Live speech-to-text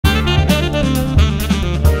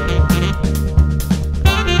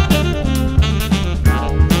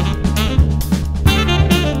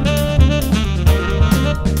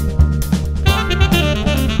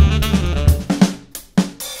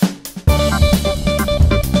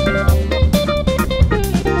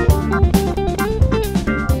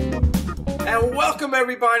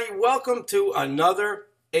everybody. Welcome to another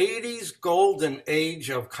 80s golden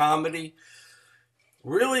age of comedy.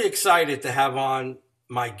 Really excited to have on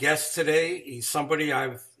my guest today. He's somebody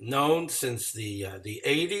I've known since the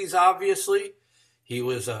 80s, obviously. He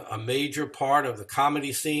was a major part of the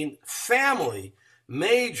comedy scene, family,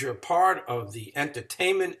 major part of the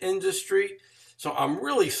entertainment industry. So I'm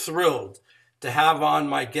really thrilled to have on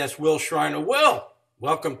my guest, Will Shriner. Will,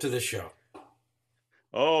 welcome to the show.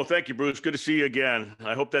 Oh, thank you, Bruce. Good to see you again.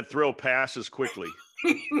 I hope that thrill passes quickly.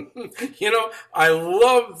 I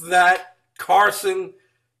love that Carson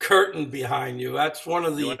curtain behind you. That's one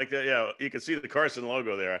of You the. like that? Yeah, you can see the Carson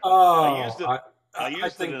logo there. I Oh, used it. I I used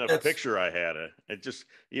it think in a that's. picture I had. It just,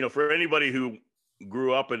 for anybody who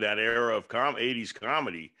grew up in that era of 80s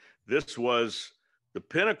comedy, this was the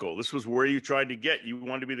pinnacle. This was where you tried to get. You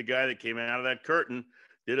wanted to be the guy that came out of that curtain,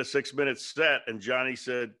 did a 6-minute set, and Johnny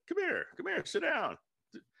said, come here, sit down.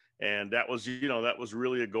 And that was, that was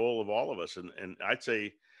really a goal of all of us. And I'd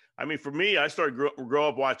say, for me, I started grow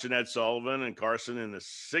up watching Ed Sullivan and Carson in the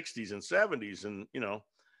 60s and 70s. And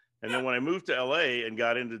then when I moved to LA and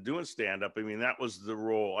got into doing stand-up, that was the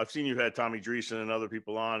role. I've seen you had Tommy Dreesen and other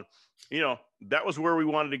people on, that was where we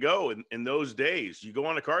wanted to go in those days. You go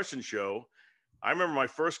on a Carson show. I remember my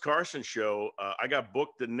first Carson show, I got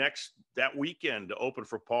booked that weekend to open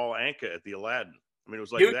for Paul Anka at the Aladdin. It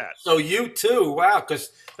was like that. So you too, wow,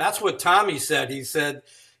 because that's what Tommy said. He said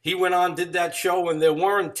he went on, did that show when there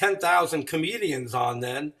weren't 10,000 comedians on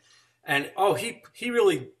then. And he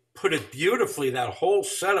really put it beautifully, that whole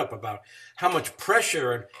setup about how much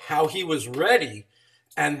pressure and how he was ready.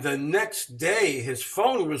 And the next day, his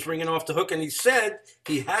phone was ringing off the hook, and he said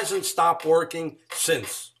he hasn't stopped working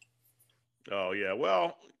since. Oh, yeah.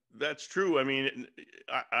 Well, that's true.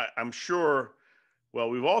 I'm sure. Well,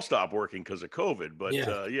 we've all stopped working because of COVID, but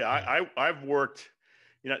I've worked.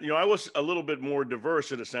 I was a little bit more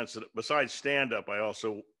diverse in a sense that besides stand-up, I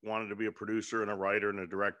also wanted to be a producer and a writer and a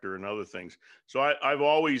director and other things. So I've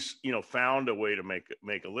always, found a way to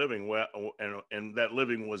make a living. Well, and that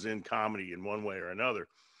living was in comedy in one way or another.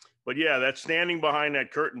 But yeah, that standing behind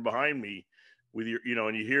that curtain behind me with your,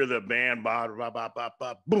 and you hear the band,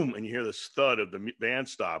 boom, and you hear the thud of the band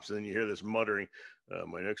stops, and then you hear this muttering,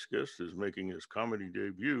 my next guest is making his comedy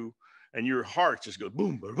debut. And your heart just goes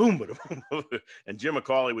boom, boom, boom. And Jim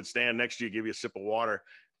McCauley would stand next to you, give you a sip of water,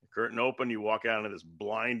 curtain open, you walk out into this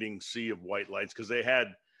blinding sea of white lights because they had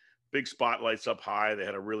big spotlights up high. They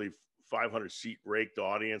had a really 500-seat raked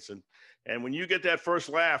audience. And when you get that first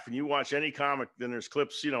laugh and you watch any comic, then there's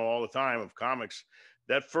clips, all the time of comics.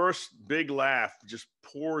 That first big laugh just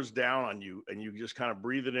pours down on you and you just kind of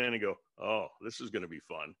breathe it in and go, oh, this is going to be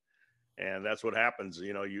fun. And that's what happens.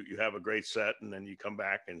 You have a great set and then you come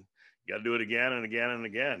back and you got to do it again and again and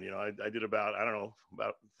again. I did about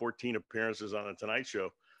 14 appearances on the Tonight Show,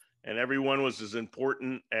 and every one was as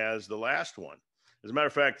important as the last one. As a matter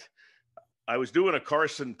of fact, I was doing a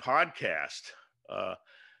Carson podcast.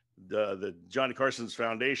 The Johnny Carson's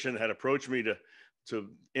Foundation had approached me to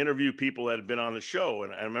interview people that had been on the show.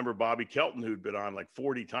 And I remember Bobby Kelton, who'd been on like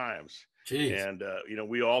 40 times. Jeez. And,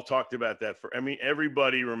 we all talked about that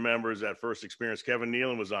everybody remembers that first experience. Kevin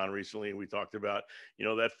Nealon was on recently and we talked about,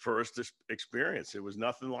 that first experience. It was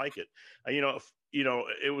nothing like it.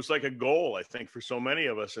 It was like a goal, I think, for so many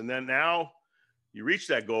of us. And then now you reach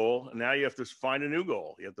that goal and now you have to find a new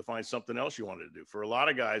goal. You have to find something else you wanted to do. For a lot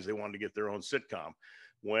of guys, they wanted to get their own sitcom.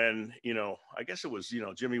 When, I guess it was,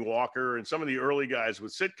 Jimmy Walker and some of the early guys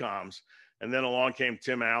with sitcoms. And then along came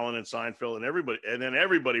Tim Allen and Seinfeld and then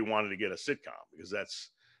everybody wanted to get a sitcom because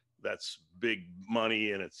that's big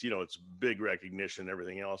money and it's, it's big recognition and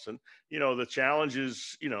everything else. And, the challenge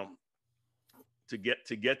is, to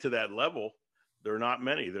get to that level, there are not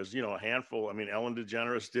many. There's, a handful. Ellen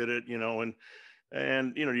DeGeneres did it,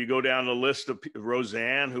 and, you go down the list of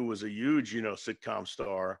Roseanne, who was a huge, sitcom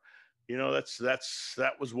star.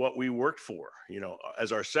 That was what we worked for,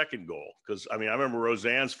 as our second goal. Because, I remember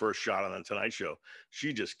Roseanne's first shot on the Tonight Show.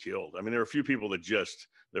 She just killed. There were a few people that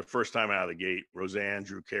their first time out of the gate, Roseanne,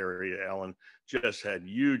 Drew Carey, Ellen, just had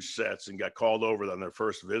huge sets and got called over on their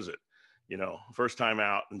first visit, first time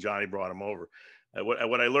out, and Johnny brought them over.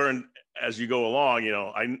 What I learned as you go along,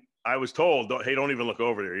 I was told, don't even look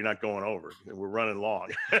over there. You're not going over. We're running long.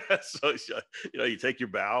 So, you take your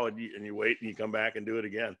bow and you wait and you come back and do it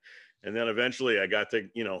again. And then eventually I got to,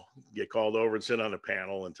 get called over and sit on a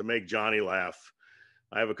panel. And to make Johnny laugh,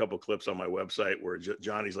 I have a couple of clips on my website where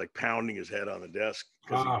Johnny's like pounding his head on the desk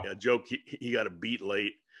because he got a beat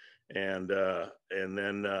late. And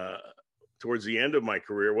then towards the end of my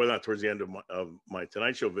career, well, not towards the end of my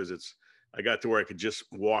Tonight Show visits, I got to where I could just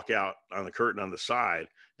walk out on the curtain on the side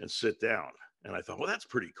and sit down. And I thought, well, that's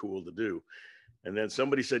pretty cool to do. And then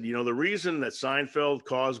somebody said, you know, the reason that Seinfeld,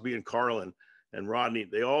 Cosby, and Carlin and Rodney,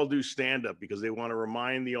 they all do stand up because they want to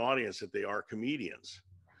remind the audience that they are comedians.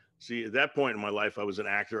 See, at that point in my life, I was an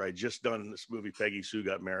actor. I just done this movie, Peggy Sue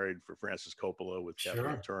Got Married, for Francis Coppola with Kathleen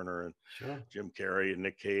Sure. Turner and Sure. Jim Carrey and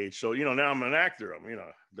Nick Cage. So, you know, now I'm an actor.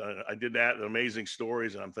 I did that, Amazing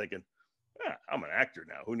Stories, and I'm thinking, yeah, I'm an actor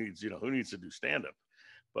now. Who needs to do stand up?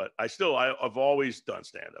 But I've always done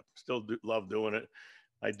stand up. Love doing it.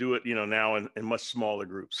 I do it, now in much smaller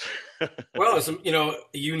groups. Well, as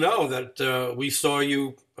you know that we saw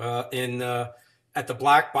you in at the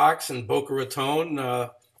Black Box in Boca Raton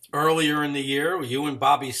earlier in the year. You and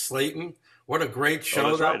Bobby Slayton. What a great Oh, show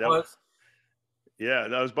that's right. that was. Yeah,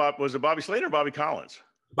 that was Bob. Was it Bobby Slater or Bobby Collins?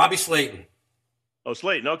 Bobby Slayton. Oh,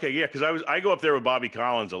 Slayton. Okay, yeah, because I go up there with Bobby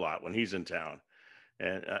Collins a lot when he's in town.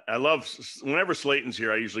 And I love, whenever Slayton's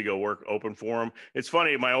here, I usually go open for him. It's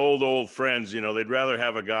funny, my old friends, they'd rather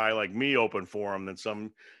have a guy like me open for him than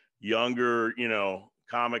some younger,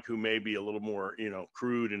 comic who may be a little more,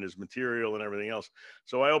 crude in his material and everything else.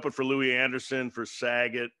 So I opened for Louis Anderson, for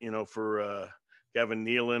Saget, for Kevin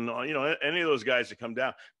Nealon, any of those guys that come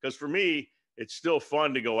down. Because for me, it's still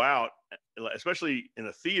fun to go out, especially in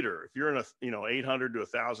a theater. If you're in a 800 to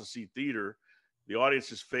 1,000 seat theater, the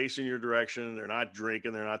audience is facing your direction. They're not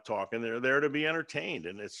drinking. They're not talking. They're there to be entertained.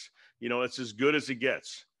 And it's as good as it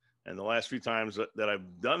gets. And the last few times that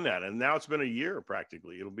I've done that, and now it's been a year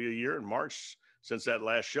practically. It'll be a year in March since that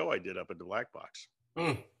last show I did up at the Black Box.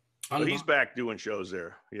 But he's back doing shows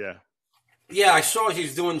there. Yeah. Yeah, I saw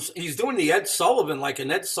he's doing the Ed Sullivan, like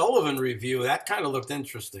an Ed Sullivan review. That kind of looked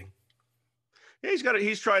interesting. Yeah,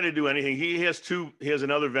 he's trying to do anything. He has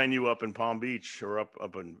another venue up in Palm Beach, or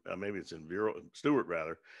up in maybe it's in Stewart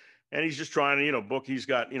rather. And he's just trying to, book. He's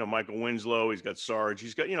got, Michael Winslow, he's got Sarge,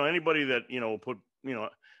 he's got, anybody that, put,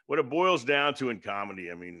 what it boils down to in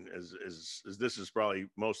comedy. I mean, as this is probably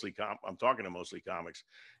mostly I'm talking to mostly comics,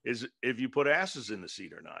 is if you put asses in the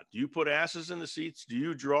seat or not. Do you put asses in the seats? Do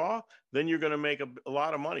you draw? Then you're going to make a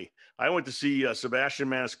lot of money. I went to see Sebastian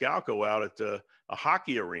Maniscalco out at a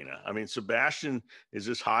hockey arena. I mean, Sebastian is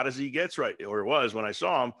as hot as he gets, right? Or was when I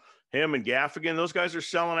saw him. Him and Gaffigan, those guys are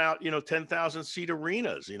selling out, 10,000 seat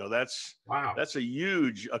arenas. Wow. That's a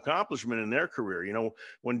huge accomplishment in their career.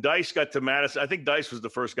 When Dice got to Madison, I think Dice was the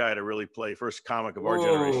first guy to really play, first comic of our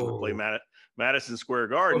generation to play Madison Square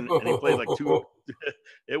Garden, and he played like two.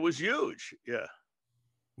 It was huge. Yeah.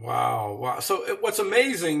 Wow. So what's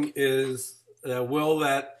amazing is, Will,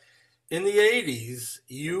 that in the 80s,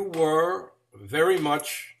 you were very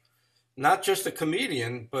much not just a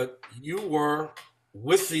comedian, but you were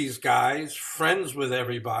with these guys, friends with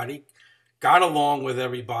everybody, got along with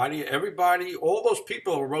everybody. Everybody, all those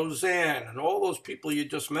people, Roseanne and all those people you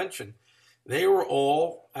just mentioned, they were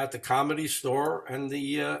all at the Comedy Store and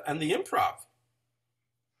the Improv.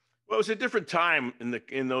 Well, it was a different time in the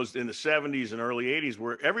 70s and early 80s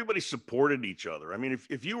where everybody supported each other. I mean,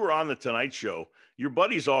 if you were on the Tonight Show, your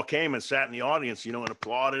buddies all came and sat in the audience, and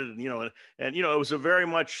applauded, and it was a very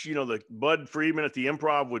much, the Bud Friedman at the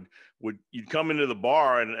Improv you'd come into the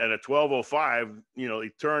bar, and at 12:05,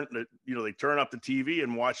 they turn up the TV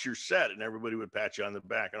and watch your set, and everybody would pat you on the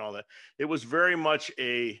back and all that. It was very much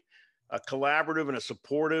a collaborative and a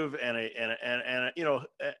supportive and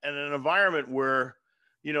an environment where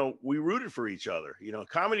we rooted for each other.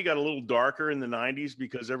 Comedy got a little darker in the 90s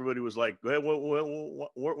because everybody was like, well,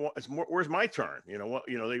 where's my turn?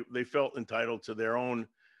 They felt entitled to their own,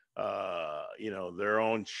 their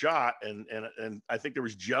own shot. And I think there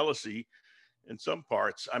was jealousy in some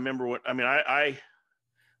parts. I remember I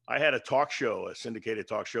had a talk show, a syndicated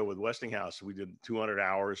talk show with Westinghouse. We did 200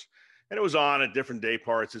 hours. And it was on at different day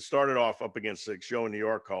parts. It started off up against a show in New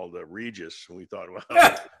York called Regis. And we thought,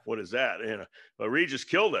 well, what is that? But Regis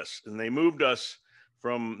killed us. And they moved us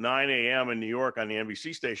from 9 a.m. in New York on the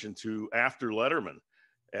NBC station to after Letterman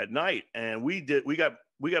at night. And we got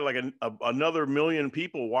like another million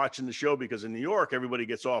people watching the show, because in New York, everybody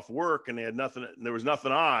gets off work and there was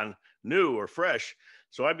nothing on new or fresh.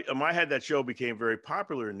 So I had that show became very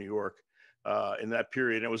popular in New York. In that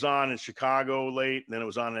period. It was on in Chicago late, and then it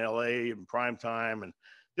was on in LA in prime time and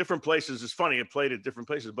different places. It's funny, it played at different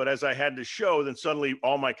places. But as I had the show, then suddenly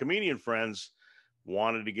all my comedian friends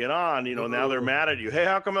wanted to get on. Now they're mad at you. Hey,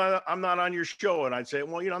 how come I'm not on your show? And I'd say,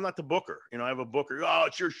 well, I'm not the booker. I have a booker. Oh,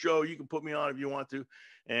 it's your show. You can put me on if you want to.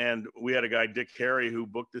 And we had a guy, Dick Carey, who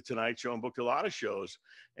booked the Tonight Show and booked a lot of shows.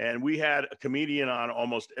 And we had a comedian on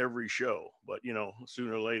almost every show. But,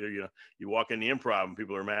 sooner or later, you walk in the Improv and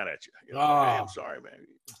people are mad at you. Hey, I'm sorry, man.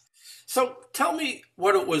 So tell me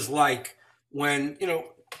what it was like when,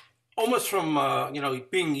 almost from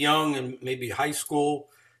being young and maybe high school.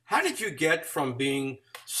 How did you get from being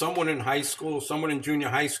someone in high school, someone in junior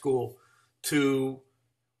high school, to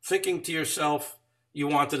thinking to yourself you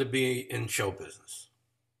wanted to be in show business?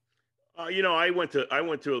 I went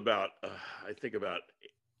to about I think about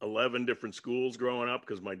 11 different schools growing up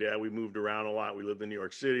because my dad, we moved around a lot. We lived in New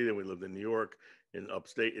York City, then we lived in New York, in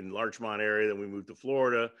upstate in Larchmont area, then we moved to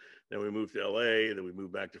Florida, then we moved to LA, then we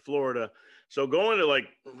moved back to Florida. So going to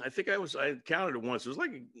like I counted it once. It was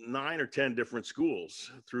like 9 or 10 different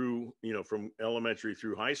schools through, from elementary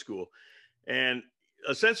through high school. And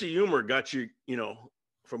a sense of humor got you,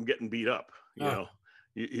 from getting beat up, Oh,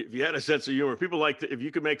 if you had a sense of humor, people if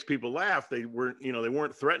you could make people laugh, they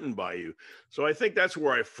weren't threatened by you. So I think that's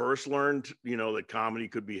where I first learned, that comedy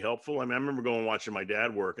could be helpful. I mean, I remember going and watching my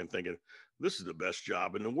dad work and thinking, this is the best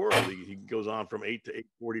job in the world. He goes on from 8 to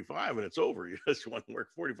 8:45 and it's over. You just want to work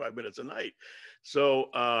 45 minutes a night. So,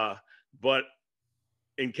 but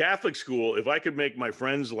in Catholic school, if I could make my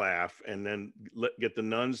friends laugh and then get the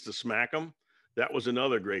nuns to smack them, that was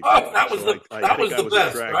another great oh, feeling. So I that think was I the was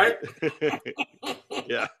best, attracted. right?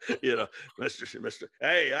 Yeah, hey,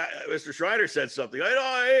 Mr. Shriner said something. I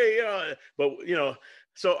know, hey, but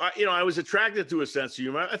so I was attracted to a sense of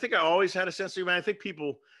humor. I think I always had a sense of humor. I think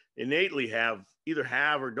people innately either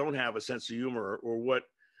have or don't have a sense of humor, or what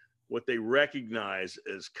they recognize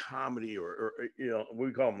as comedy, or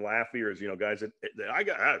we call them laugh ears, guys that I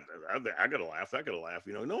got to laugh. I got to laugh.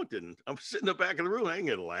 No, it didn't. I'm sitting in the back of the room. I ain't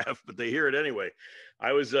going to laugh, but they hear it anyway.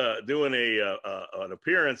 I was doing an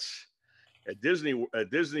appearance at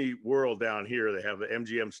Disney World down here. They have the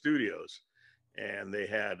MGM Studios, and they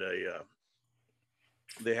have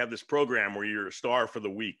this program where you're a star for the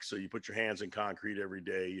week. So you put your hands in concrete every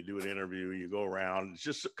day. You do an interview. You go around. It's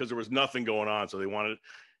just because there was nothing going on, so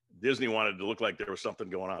Disney wanted to look like there was something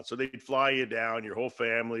going on. So they'd fly you down, your whole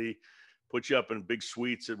family, put you up in big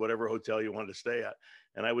suites at whatever hotel you wanted to stay at.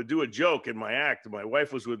 And I would do a joke in my act. My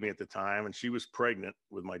wife was with me at the time, and she was pregnant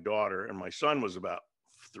with my daughter, and my son was about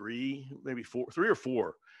 3, maybe 4, 3 or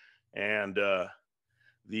 4. And the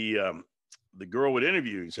girl would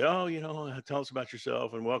interview and say, "Oh, tell us about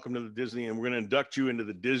yourself and welcome to the Disney, and we're going to induct you into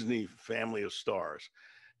the Disney family of stars."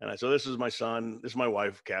 And I said, "This is my son. This is my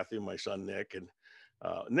wife, Kathy, and my son, Nick. And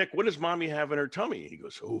Nick, what does mommy have in her tummy?" And he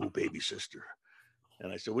goes, "Oh, baby sister."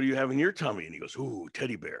 And I said, "What do you have in your tummy?" And he goes, "Oh,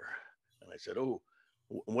 teddy bear." And I said, "Oh,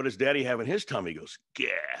 what does daddy have in his tummy?" He goes,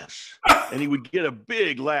 "Gas." And he would get a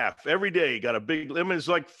big laugh every day. He got a big, I mean, it's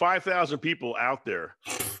like 5,000 people out there.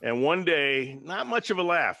 And one day, not much of a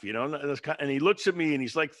laugh, and he looks at me and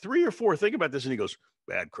he's like, 3 or 4, think about this. And he goes,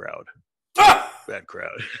 "Bad crowd, Ah! bad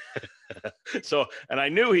crowd." So, and I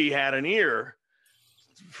knew he had an ear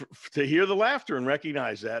to hear the laughter and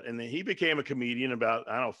recognize that. And then he became a comedian about,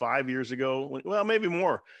 I don't know, 5 years ago. Well, maybe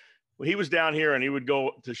more. Well, he was down here and he would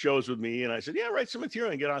go to shows with me. And I said, "Yeah, write some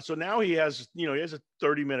material and get on." So now he has a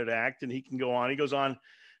 30-minute act and he can go on. He goes on.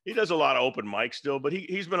 He does a lot of open mic still, but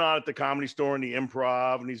he's been on at the Comedy Store and the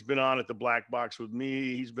Improv, and he's been on at the Black Box with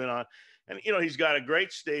me. He's been on, and he's got a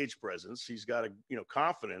great stage presence. He's got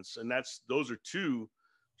confidence, and those are two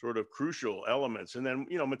sort of crucial elements. And then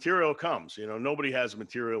material comes. Nobody has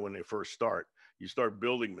material when they first start. You start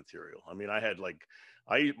building material. I mean,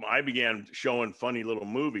 I began showing funny little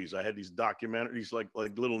movies. I had these documentaries, like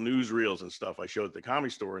little newsreels and stuff I showed at the Comedy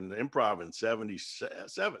Store and the Improv in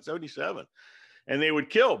 77. And they would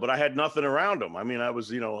kill, but I had nothing around them. I mean, I was,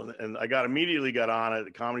 and I immediately got on at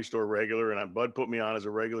the Comedy Store regular, and Bud put me on as a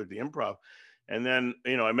regular at the Improv. And then,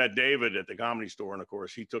 I met David at the Comedy Store, and of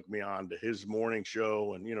course he took me on to his morning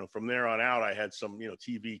show. And, from there on out, I had some,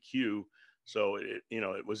 TV cue. So it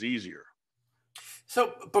was easier.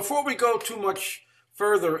 So before we go too much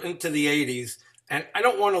further into the 80s, and I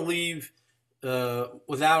don't want to leave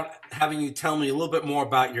without having you tell me a little bit more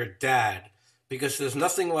about your dad, because there's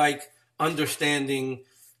nothing like understanding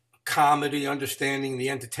comedy, understanding the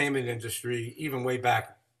entertainment industry, even way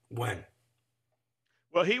back when.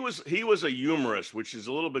 Well, he was a humorist, which is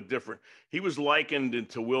a little bit different. He was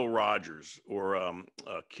likened to Will Rogers or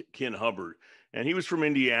Ken Hubbard, and he was from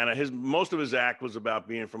Indiana. Most of his act was about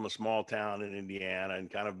being from a small town in Indiana and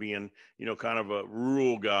kind of being, kind of a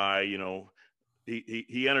rural guy.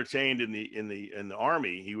 He entertained in the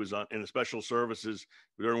army. He was in the special services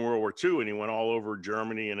during World War II, and he went all over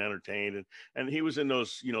Germany and entertained. And he was in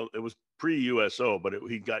those. It was pre-USO, but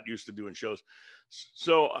he got used to doing shows.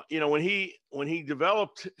 So when he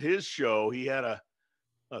developed his show, he had a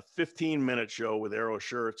 15-minute show with Arrow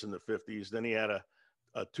Shirts in the 50s. Then he had a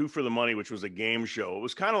Two for the Money, which was a game show. It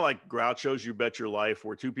was kind of like Groucho's You Bet Your Life,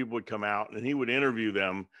 where two people would come out and he would interview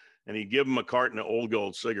them and he'd give them a carton of Old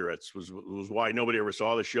Gold cigarettes. Was why nobody ever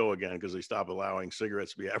saw the show again, because they stopped allowing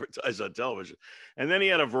cigarettes to be advertised on television. And then he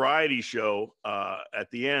had a variety show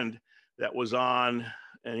at the end that was on,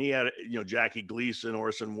 and he had, you know, Jackie Gleason,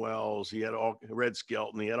 Orson Welles, he had all Red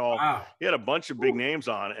Skelton, he had Wow. a bunch of big names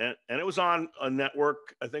on, and it was on a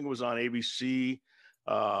network. I think it was on ABC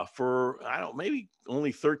for, I don't know, maybe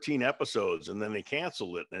only 13 episodes, and then they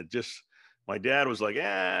canceled it. And it just, my dad was like,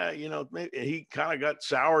 you know, maybe, he kind of got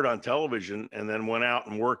soured on television and then went out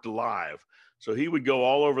and worked live. So he would go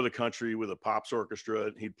all over the country with a pops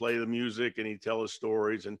orchestra. He'd play the music and he'd tell his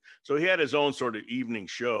stories. And so he had his own sort of evening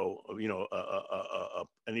show, you know,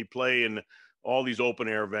 and he'd play in all these open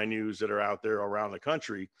air venues that are out there around the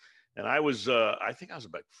country. And I was, I think I was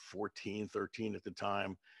about 14, 13 at the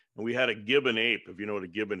time. And we had a gibbon ape, if you know what a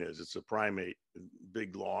gibbon is. It's a primate,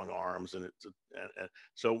 big long arms, and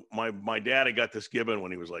so my dad had got this gibbon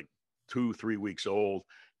when he was like 2-3 weeks old,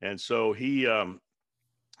 and so he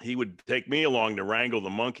would take me along to wrangle the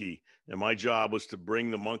monkey, and my job was to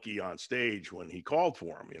bring the monkey on stage when he called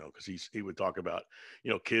for him, you know, because he would talk about,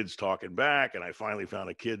 you know, kids talking back, and I finally found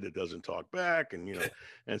a kid that doesn't talk back, and, you know,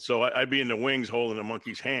 and so I'd be in the wings holding the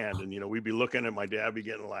monkey's hand, and, you know, we'd be looking at my dad, be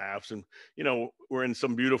getting laughs, and, you know, we're in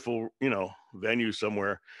some beautiful, you know, venue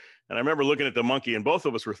somewhere, and I remember looking at the monkey, and both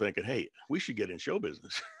of us were thinking, hey, we should get in show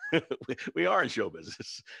business. we are in show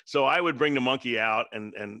business. So I would bring the monkey out,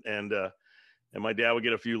 and my dad would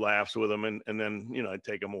get a few laughs with him, and then, you know, I'd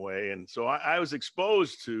take him away. And so I was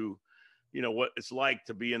exposed to, you know, what it's like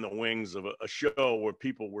to be in the wings of a show where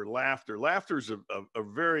people were laughter. Laughter's a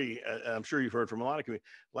very, I'm sure you've heard from a lot of comedians,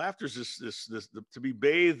 laughter's this to be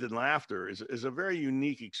bathed in laughter is a very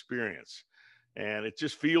unique experience. And it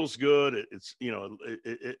just feels good. It's, you know,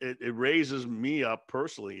 it raises me up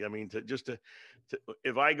personally. I mean, to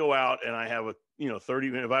if I go out and I have a, you know,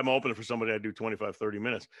 30 minutes, if I'm open for somebody, I do 25, 30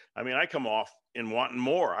 minutes. I mean, I come off in wanting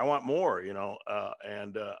more. I want more, you know,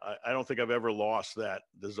 I don't think I've ever lost that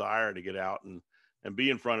desire to get out and be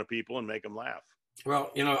in front of people and make them laugh.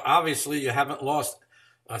 Well, you know, obviously you haven't lost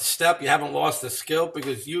a step. You haven't lost a skill,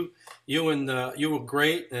 because you were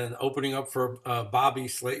great and opening up for Bobby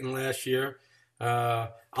Slayton last year.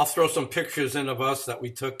 I'll throw some pictures in of us that we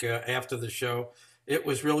took after the show. It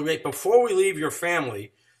was really great. Before we leave your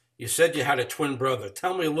family, you said you had a twin brother.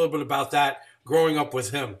 Tell me a little bit about that, growing up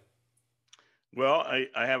with him. Well,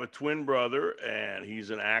 I have a twin brother, and he's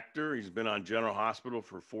an actor. He's been on General Hospital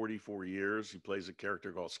for 44 years. He plays a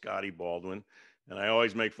character called Scotty Baldwin, and I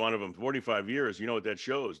always make fun of him. 45 years, you know what that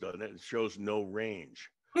shows, doesn't it? It shows no range,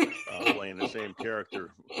 playing the same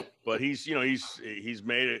character. But he's, you know, he's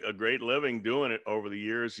made a great living doing it over the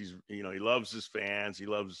years. He's, you know, he loves his fans. He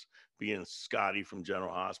loves being Scotty from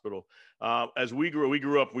General Hospital. As we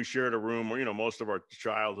grew up, we shared a room where, you know, most of our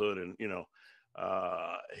childhood, and, you know,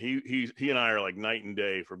 he and I are like night and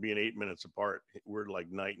day. For being 8 minutes apart, we're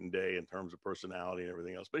like night and day in terms of personality and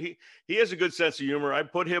everything else. But he has a good sense of humor. I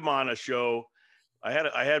put him on a show. I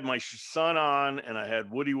had my son on, and I had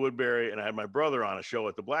Woody Woodbury, and I had my brother on a show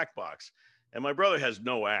at the Black Box. And my brother has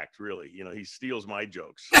no act, really. You know, he steals my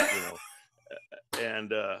jokes, you know.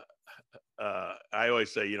 And I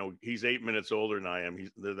always say, you know, he's 8 minutes older than I am.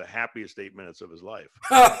 They're the happiest 8 minutes of his life.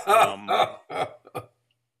 But,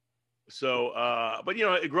 you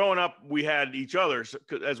know, growing up, we had each other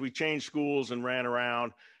as we changed schools and ran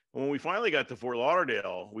around. When we finally got to Fort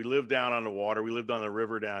Lauderdale, we lived down on the water. We lived on the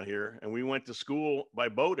river down here, and we went to school by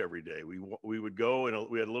boat every day. We would go, and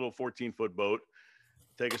we had a little 14-foot boat.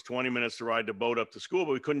 Take us 20 minutes to ride the boat up to school,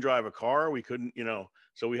 but we couldn't drive a car. We couldn't, you know,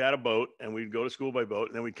 so we had a boat, and we'd go to school by boat,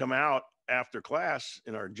 and then we'd come out after class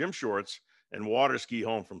in our gym shorts and water ski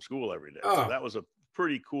home from school every day. So that was a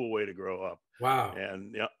pretty cool way to grow up. Wow.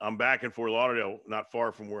 And, you know, I'm back in Fort Lauderdale, not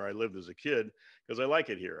far from where I lived as a kid, because I like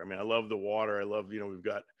it here. I mean, I love the water. I love, you know,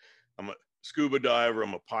 I'm a scuba diver.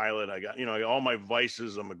 I'm a pilot. I got, you know, all my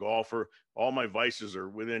vices. I'm a golfer. All my vices are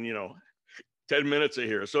within, you know, 10 minutes of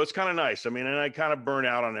here. So it's kind of nice. I mean, and I kind of burn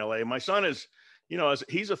out on LA. My son is, you know,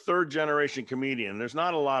 he's a third generation comedian. There's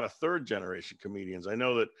not a lot of third generation comedians. I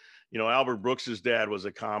know that, you know, Albert Brooks's dad was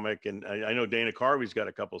a comic, and I know Dana Carvey's got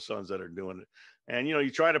a couple of sons that are doing it. And, you know, you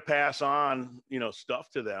try to pass on, you know, stuff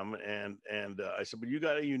to them. And I said, but you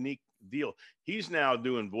got a unique deal. He's now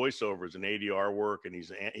doing voiceovers and ADR work, and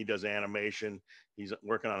he does animation. He's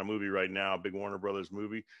working on a movie right now, a big Warner Brothers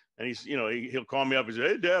movie. And he's, you know, he'll call me up and say,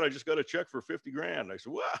 hey, Dad, I just got a check for $50,000. I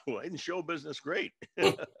said, wow, in show business, great.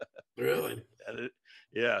 Really?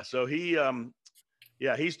 Yeah. So he's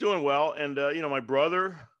doing well. And, you know, my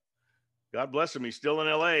brother, God bless him, he's still in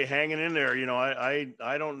LA, hanging in there. You know,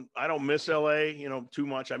 I don't miss LA, you know, too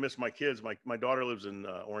much. I miss my kids. My daughter lives in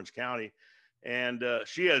Orange County, and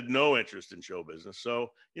she had no interest in show business.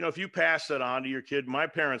 So, if you pass that on to your kid, my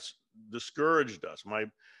parents discouraged us.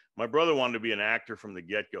 My brother wanted to be an actor from the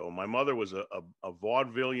get-go. My mother was a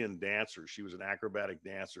vaudevillian dancer. She was an acrobatic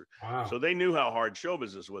dancer. Wow. So they knew how hard show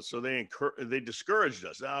business was. So they discouraged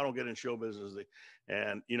us. I don't get in show business.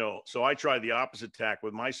 And, so I tried the opposite tack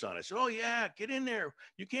with my son. I said, oh yeah, get in there.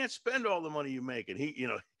 You can't spend all the money you make. And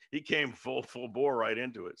he came full bore right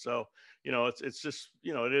into it. So, it's just,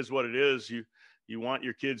 it is what it is. You want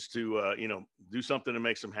your kids to, do something that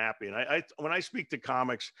makes them happy. And when I speak to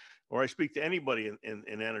comics, or I speak to anybody in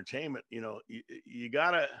entertainment, you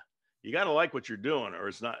gotta like what you're doing, or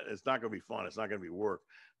it's not going to be fun. It's not going to be work.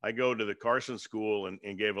 I go to the Carson School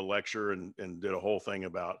and gave a lecture and did a whole thing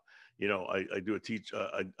about,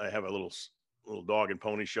 I have a little dog and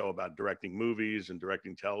pony show about directing movies and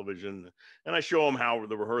directing television. And I show them how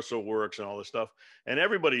the rehearsal works and all this stuff. And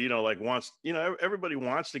everybody, everybody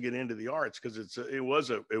wants to get into the arts because it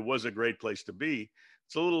was a great place to be.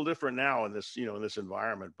 It's a little different now in this, in this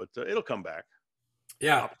environment, but it'll come back.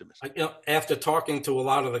 Yeah. Optimistic. After talking to a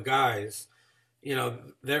lot of the guys,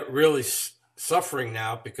 they're really suffering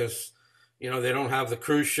now because, they don't have the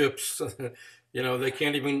cruise ships. They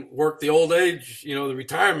can't even work the old age, the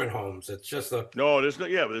retirement homes. It's just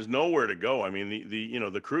there's nowhere to go. I mean,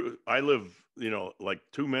 the cruise, I live, like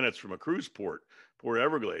 2 minutes from a cruise port, Port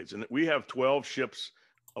Everglades, and we have 12 ships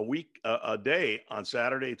a week, a day on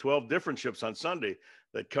Saturday, 12 different ships on Sunday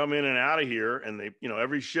that come in and out of here. And they,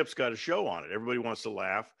 every ship's got a show on it. Everybody wants to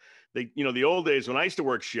laugh. The old days when I used to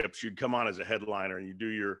work ships, you'd come on as a headliner and you do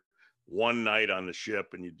your one night on the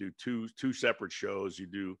ship and you do two separate shows. You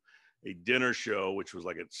do a dinner show, which was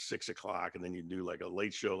like at 6 o'clock. And then you do like a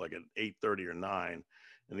late show, like at 8:30 or 9.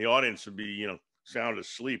 And the audience would be, sound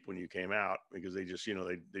asleep when you came out because they just,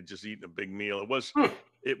 they just eaten a big meal.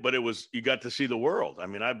 But it was, you got to see the world. I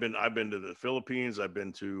mean, I've been to the Philippines. I've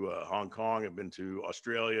been to Hong Kong. I've been to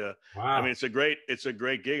Australia. wow. I mean, it's a great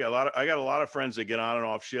gig. I got a lot of friends that get on and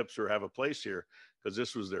off ships or have a place here because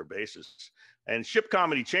this was their basis. And ship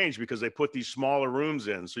comedy changed because they put these smaller rooms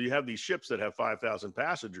in. So you have these ships that have 5,000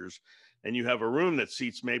 passengers and you have a room that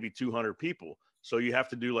seats maybe 200 people. So you have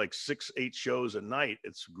to do like 6-8 shows a night.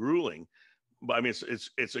 It's grueling. But I mean,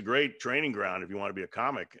 it's a great training ground if you want to be a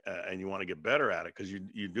comic and you want to get better at it because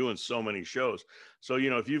you're doing so many shows. So,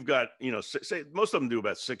 if you've got, say most of them do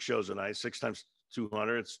about 6 shows a night, 6 times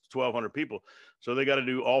 200, it's 1,200 people. So they got to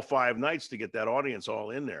do all 5 nights to get that audience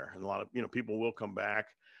all in there. And a lot of, people will come back.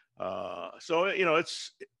 So,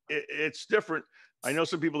 it's different. I know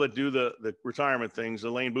some people that do the retirement things.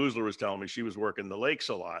 Elaine Boozler was telling me she was working the lakes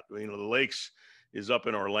a lot. The lakes is up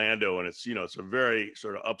in Orlando, and it's, it's a very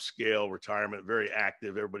sort of upscale retirement, very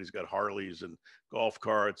active. Everybody's got Harleys and golf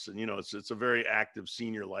carts, and, it's a very active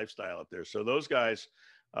senior lifestyle up there. So those guys,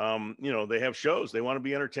 they have shows, they want to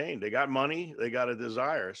be entertained. They got money, they got a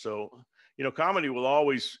desire. So, comedy will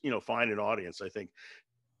always, find an audience, I think,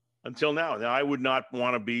 until now. Now, I would not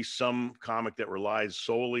want to be some comic that relies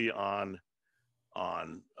solely on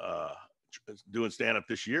doing stand-up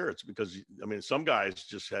this year. It's because, I mean, some guys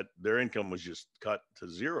just had their income was just cut to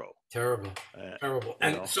zero. Terrible.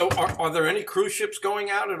 And so are there any cruise ships going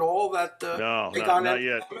out at all that no, not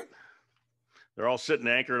yet. They're all sitting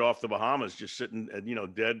anchored off the Bahamas, just sitting at,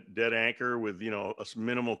 dead anchor with, a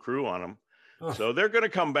minimal crew on them. Oh. So they're going to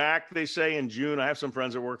come back, they say, in June. I have some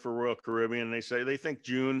friends that work for Royal Caribbean, and they say they think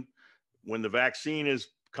June, when the vaccine is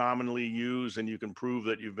commonly used and you can prove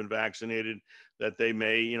that you've been vaccinated, that they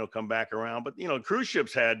may, come back around. But, cruise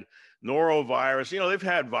ships had norovirus, they've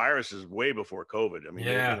had viruses way before COVID. I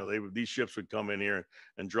mean, these ships would come in here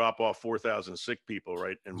and drop off 4,000 sick people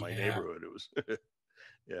right in my neighborhood. It was,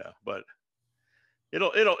 but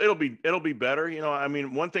it'll be better. I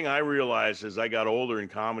mean, one thing I realized as I got older in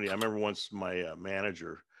comedy, I remember once my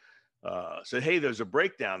manager said, hey, there's a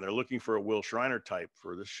breakdown. They're looking for a Will Shriner type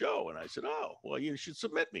for the show. And I said, oh, well, you should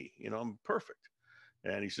submit me. I'm perfect.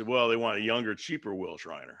 And he said, well, they want a younger, cheaper Will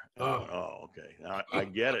Shriner. I went, okay. Now, I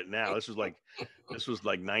get it now. This was like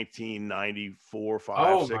 1994,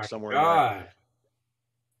 5, 6, somewhere in there.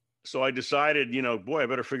 So I decided, boy, I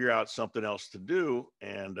better figure out something else to do.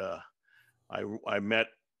 And I met,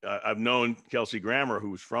 I've known Kelsey Grammer,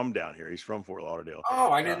 who's from down here. He's from Fort Lauderdale. Oh,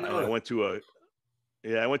 I didn't know that. I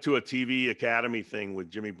went to a TV Academy thing with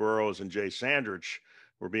Jimmy Burrows and Jay Sandrich.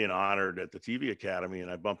 We're being honored at the TV Academy,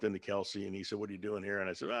 and I bumped into Kelsey, and he said, what are you doing here? And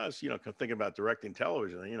I said, I was, thinking about directing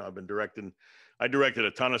television. And, I directed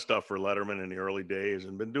a ton of stuff for Letterman in the early days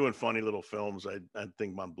and been doing funny little films. I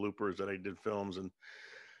think on bloopers that I did films. And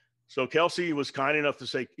so Kelsey was kind enough to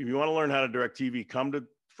say, if you want to learn how to direct TV, come to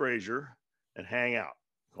Frasier and hang out.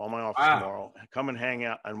 call my office Wow. tomorrow, come and hang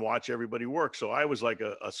out and watch everybody work. So I was like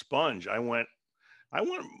a sponge. I went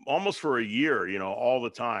almost for a year, you know, all the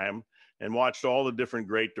time, and watched all the different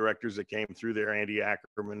great directors that came through there. Andy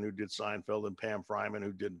Ackerman, who did Seinfeld, and Pam Fryman,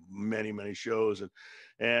 who did many, many shows.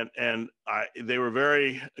 They were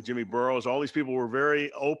very, Jimmy Burrows, all these people were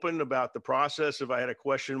very open about the process. If I had a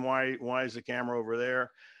question, why is the camera over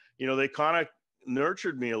there? You know, they kind of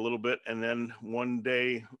nurtured me a little bit. And then one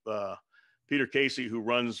day, Peter Casey, who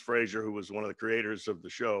runs Frasier, who was one of the creators of the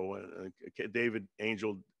show, David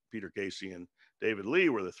Angel, Peter Casey, and David Lee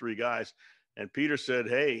were the three guys. And Peter said,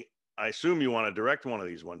 "Hey, I assume you want to direct one of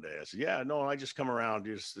these one day." I said, "Yeah, no, I just come around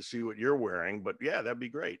just to see what you're wearing, but yeah, that'd be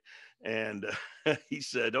great." And he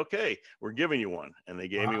said, "Okay, we're giving you one." And they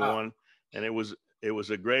gave me Wow. one. And it was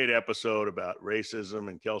a great episode about racism,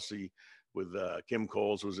 and Kelsey with Kim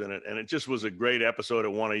Coles was in it. And it just was a great episode.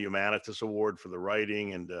 It won a Humanitas Award for the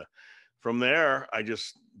writing. And from there, I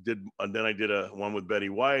just did, and then I did a one with Betty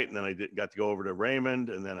White, and then got to go over to Raymond,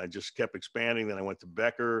 and then I just kept expanding. Then I went to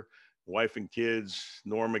Becker, Wife and Kids.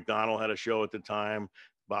 Norm Macdonald had a show at the time.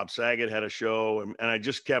 Bob Saget had a show, and I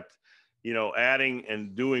just kept, you know, adding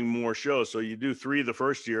and doing more shows. So you do 3 the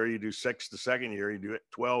first year, you do 6 the second year, you do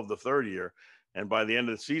 12 the third year. And by the end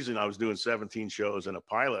of the season, I was doing 17 shows and a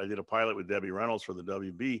pilot. I did a pilot with Debbie Reynolds for the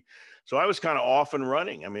WB. So I was kind of off and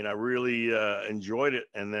running. I mean, I really enjoyed it.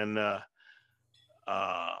 And then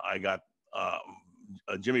I got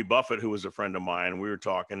Jimmy Buffett, who was a friend of mine. We were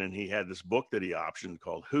talking, and he had this book that he optioned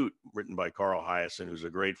called Hoot, written by Carl Hyacin, who's a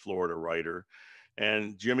great Florida writer.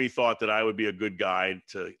 And Jimmy thought that I would be a good guide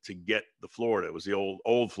to get the Florida. It was the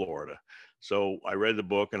old Florida. So I read the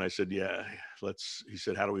book, and I said, "Yeah, let's." He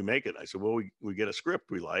said, "How do we make it?" I said, "Well, we get a script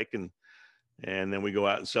we like, and then we go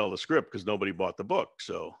out and sell the script, because nobody bought the book."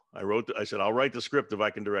 So I said, "I'll write the script if I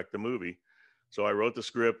can direct the movie." So I wrote the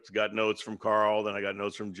script, got notes from Carl, then I got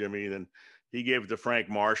notes from Jimmy, then he gave it to Frank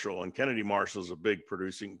Marshall, and Kennedy Marshall's a big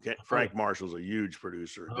producing. Oh, yeah. Frank Marshall's a huge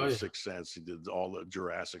producer. He Oh, did yeah. Sixth Sense. He did all the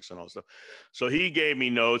Jurassics and all that stuff. So he gave me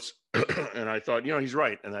notes, and I thought, you know, he's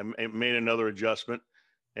right. And I made another adjustment,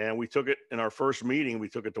 and we took it in our first meeting. We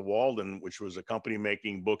took it to Walden, which was a company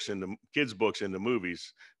making kids books into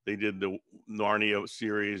movies. They did the Narnia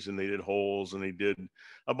series, and they did Holes, and they did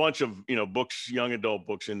a bunch of, you know, books, young adult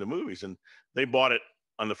books into movies. And they bought it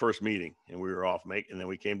on the first meeting, and we were off making. And then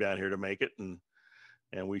we came down here to make it, and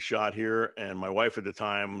we shot here. And my wife at the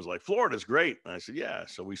time was like, "Florida's great." And I said, "Yeah."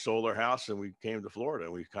 So we sold our house and we came to Florida,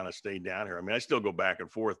 and we kind of stayed down here. I mean, I still go back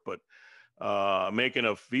and forth, but making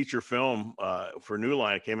a feature film for New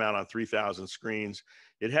Line, it came out on 3,000 screens.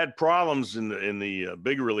 It had problems in the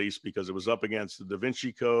big release because it was up against the Da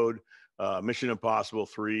Vinci Code, Mission Impossible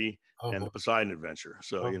 3, Oh, and boy. the Poseidon Adventure.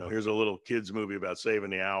 So, Oh, you know, boy. here's a little kids movie about saving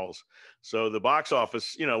the owls. So the box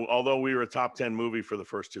office, you know, although we were a top 10 movie for the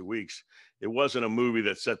first 2 weeks, it wasn't a movie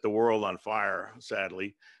that set the world on fire,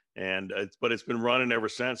 sadly. But it's been running ever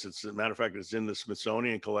since. It's, as a matter of fact, it's in the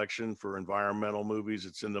Smithsonian collection for environmental movies.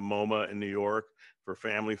 It's in the MoMA in New York for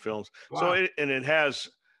family films. So Wow. it has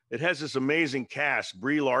this amazing cast.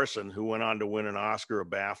 Brie Larson, who went on to win an Oscar, a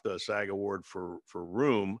BAFTA, a SAG award for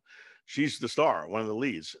Room. She's the star, one of the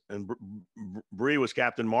leads. And Brie was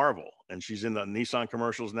Captain Marvel, and she's in the Nissan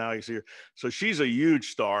commercials now. You see her. So she's a huge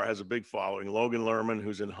star, has a big following. Logan Lerman,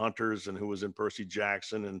 who's in Hunters and who was in Percy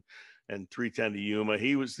Jackson and 310 to Yuma.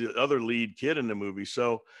 He was the other lead kid in the movie.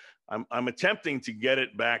 So I'm attempting to get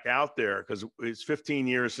it back out there, because it's 15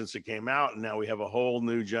 years since it came out, and now we have a whole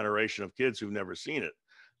new generation of kids who've never seen it.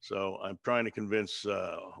 So I'm trying to convince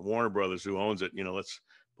Warner Brothers, who owns it, you know, let's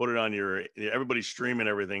put it on everybody's streaming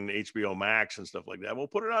everything, HBO Max and stuff like that. We'll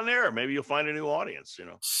put it on there. Maybe you'll find a new audience, you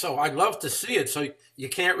know. So I'd love to see it. So you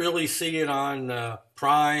can't really see it on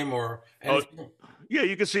Prime or Oh, anything. yeah,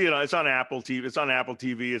 you can see it. It's on Apple TV. It's on Apple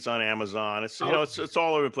TV. It's on Amazon. It's, you Oh, know, it's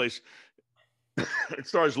all over the place. It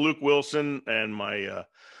stars Luke Wilson and my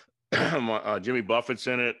Jimmy Buffett's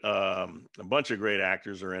in it. A bunch of great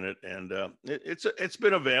actors are in it, and it's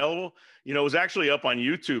been available. You know, it was actually up on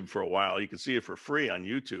YouTube for a while. You could see it for free on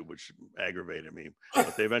YouTube, which aggravated me,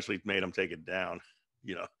 but they eventually made them take it down.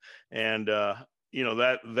 You know, and you know,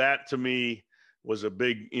 that to me was a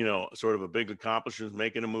big, you know, sort of a big accomplishment,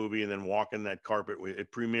 making a movie and then walking that carpet.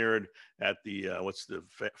 It premiered at the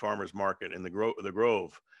farmers market in the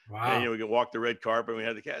Grove. And, you wow. know, we could walk the red carpet. We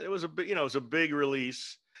had the cat. It was a big, you know, it was a big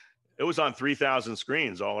release. It was on 3,000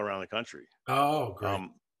 screens all around the country. Oh, great.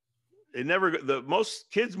 Um,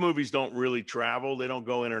 most kids movies don't really travel. They don't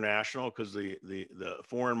go international because the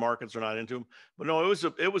foreign markets are not into them. But no,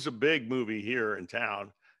 it was a big movie here in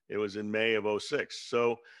town. It was in May of '06.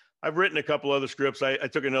 So I've written a couple other scripts. I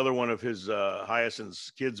took another one of his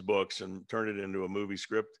Hyacinth's kids books and turned it into a movie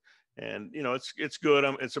script. And it's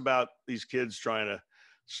good. It's about these kids trying to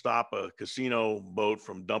stop a casino boat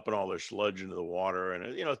from dumping all their sludge into the water.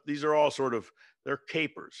 And these are all sort of, they're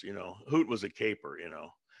capers. Hoot was a caper.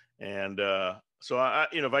 And so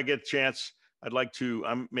if I get a chance, I'd like to.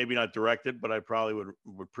 I'm maybe not direct it, but I probably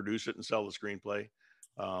would produce it and sell the screenplay.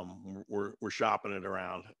 We're shopping it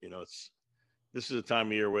around. This is a time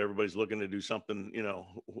of year where everybody's looking to do something.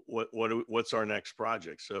 What's our next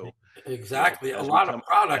project? So Exactly. A as we lot of come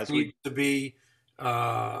product as we needs to be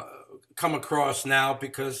come across now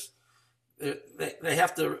because they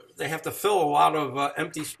have to fill a lot of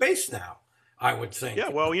empty space now. I would yeah,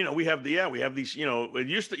 think. well, we have these. It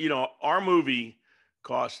used to. Our movie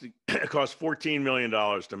cost cost $14 million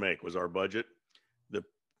to make was our budget. The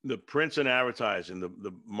the prints and advertising,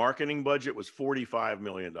 the marketing budget was $45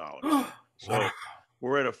 million. Wow. So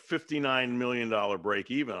we're at a $59 million break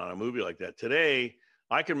even on a movie like that. Today,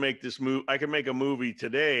 I can make this move. I can make a movie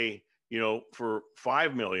today, for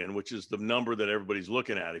 5 million, which is the number that everybody's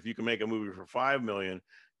looking at. If you can make a movie for 5 million,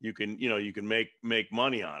 you can make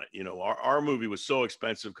money on it. Our movie was so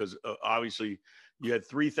expensive because obviously you had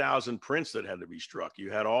 3,000 prints that had to be struck.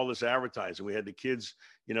 You had all this advertising. We had the kids,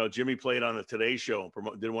 Jimmy played on the Today Show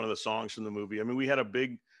and did one of the songs from the movie. I mean, we had a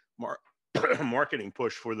big marketing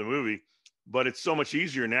push for the movie, but it's so much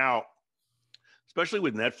easier now, especially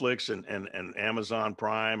with Netflix and Amazon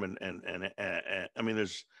Prime. And I mean,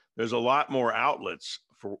 there's a lot more outlets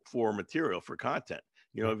for material, for content.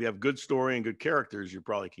 If you have good story and good characters, you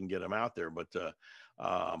probably can get them out there. But,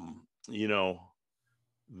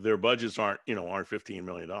 their budgets aren't $15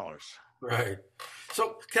 million. Right.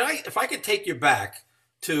 So if I could take you back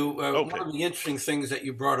to one Okay. of the interesting things that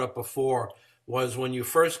you brought up before was when you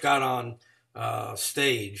first got on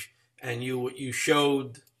stage and you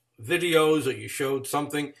showed videos or you showed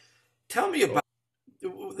something. Tell me about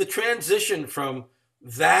the transition from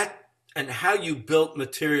that and how you built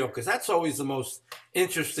material, because that's always the most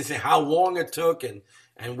interesting thing. How long it took and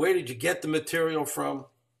where did you get the material from?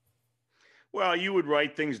 Well, you would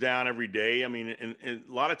write things down every day. I mean, and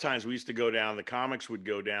a lot of times we used to go down, the comics would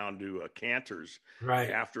go down to Cantor's Right.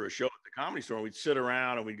 after a show at the Comedy Store. And we'd sit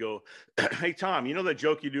around and we'd go, hey, Tom, you know that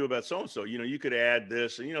joke you do about so-and-so? You could add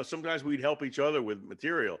this. And, sometimes we'd help each other with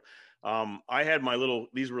material. I had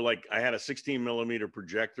I had a 16 millimeter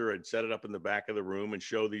projector. I'd set it up in the back of the room and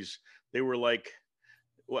show these. They were like,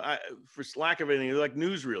 well, for lack of anything, like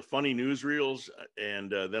newsreels, funny newsreels.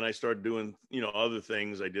 And then I started doing, other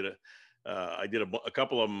things. I did a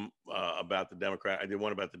couple of them about the Democrat. I did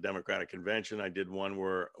one about the Democratic Convention. I did one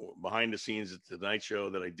where behind the scenes at the Tonight Show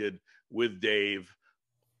that I did with Dave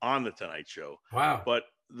on the Tonight Show. Wow. But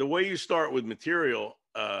the way you start with material,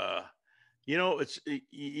 it's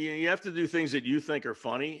you have to do things that you think are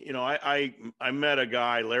funny. I met a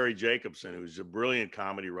guy, Larry Jacobson, who's a brilliant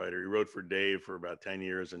comedy writer. He wrote for Dave for about 10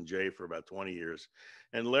 years and Jay for about 20 years.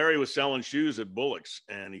 And Larry was selling shoes at Bullock's,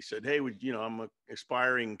 and he said, "Hey, I'm an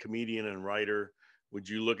aspiring comedian and writer. Would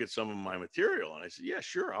you look at some of my material?" And I said, "Yeah,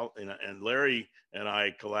 sure." And Larry and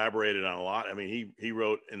I collaborated on a lot. I mean, he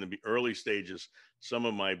wrote in the early stages some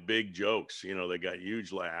of my big jokes. They got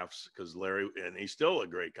huge laughs because Larry, and he's still a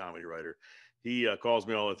great comedy writer. He calls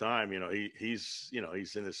me all the time. He's in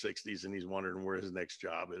his 60s and he's wondering where his next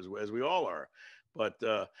job is, as we all are. But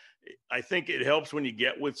I think it helps when you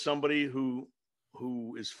get with somebody who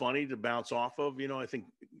is funny to bounce off of. I think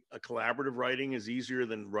a collaborative writing is easier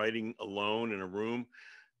than writing alone in a room.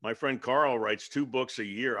 My friend Carl writes 2 books a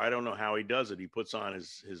year. I don't know how he does it. He puts on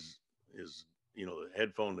his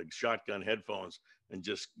the shotgun headphones and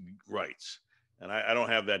just writes. And I don't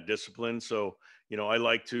have that discipline. So, I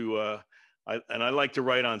like to, I like to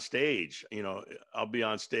write on stage. I'll be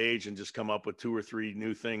on stage and just come up with 2 or 3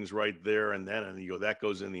 new things right there and then, and you go, that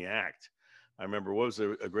goes in the act. I remember, what was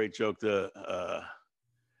a great joke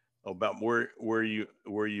about where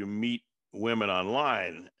you meet women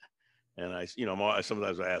online, and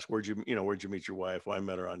sometimes I ask, where'd you meet your wife? Well, I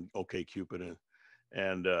met her on OkCupid,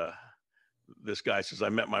 and this guy says, I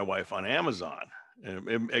met my wife on Amazon, and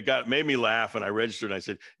it made me laugh, and I registered, and I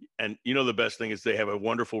said, and the best thing is they have a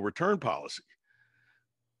wonderful return policy.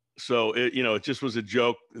 So it just was a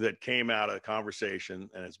joke that came out of the conversation,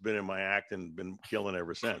 and it's been in my act and been killing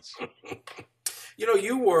ever since.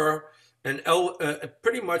 You were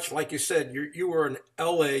pretty much like you said, you were an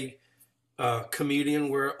LA comedian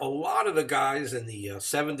where a lot of the guys in the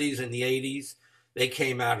 70s and the 80s, they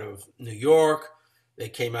came out of New York, they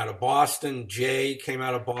came out of Boston, Jay came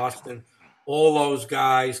out of Boston, all those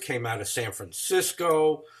guys came out of San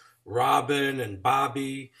Francisco, Robin and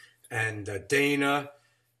Bobby and Dana.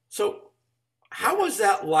 So Yeah. how was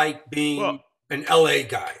that like Well, being an LA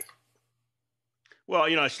guy? well,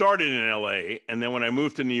 I started in LA, and then when I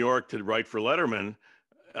moved to New York to write for Letterman,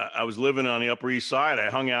 I was living on the Upper East Side. I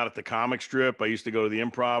hung out at the comic strip. I used to go to the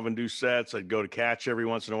Improv and do sets. I'd go to Catch every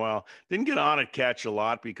once in a while. Didn't get on at Catch a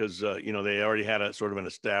lot because they already had a sort of an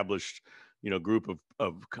established group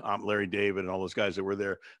of Larry David and all those guys that were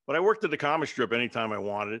there. But I worked at the comic strip anytime I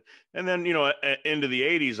wanted. And then into the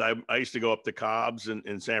 '80s, I used to go up to Cobb's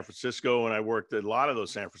in San Francisco, and I worked at a lot of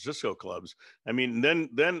those San Francisco clubs. I mean,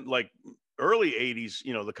 then like early '80s,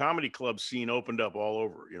 the comedy club scene opened up all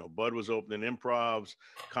over. Bud was opening improvs,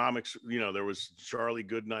 comics. There was Charlie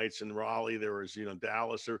Goodnights in Raleigh. There was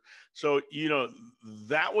Dallas. So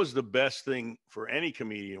that was the best thing for any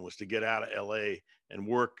comedian, was to get out of LA and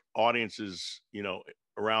work audiences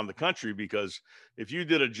around the country, because if you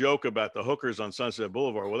did a joke about the hookers on Sunset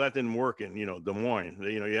Boulevard, well, that didn't work in Des Moines.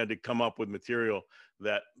 You had to come up with material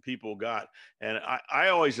that people got. And I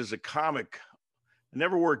always, as a comic, I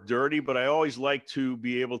never worked dirty, but I always like to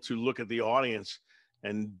be able to look at the audience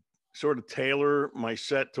and sort of tailor my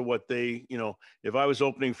set to what they, if I was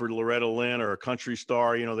opening for Loretta Lynn or a country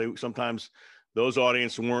star, they sometimes, those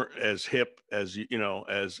audience weren't as hip as,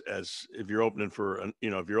 as if you're opening for,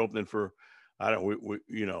 if you're opening for, I don't,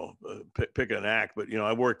 pick an act, but,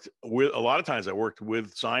 I worked with, a lot of times I worked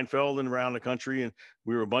with Seinfeld and around the country, and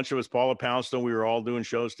we were a bunch of us, Paula Poundstone, we were all doing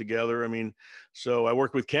shows together. I mean, so I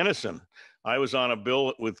worked with Kennison. I was on a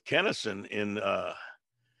bill with Kennison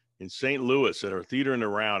in St. Louis at our theater in the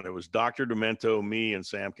Round. It was Dr. Demento, me, and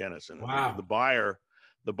Sam Kennison. Wow.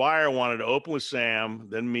 The buyer wanted to open with Sam,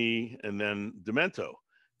 then me, and then Demento.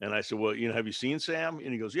 And I said, well, have you seen Sam?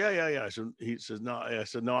 And he goes, yeah. He says, no. I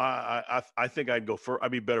said, no, I think I'd go first.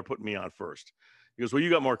 I'd be better putting me on first. He goes, well,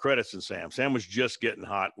 you got more credits than Sam. Sam was just getting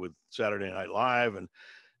hot with Saturday Night Live.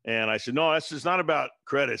 And I said, no, it's not about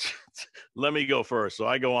credits. Let me go first. So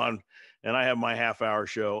I go on, and I have my half-hour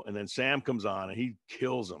show, and then Sam comes on, and he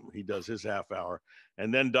kills him. He does his half hour.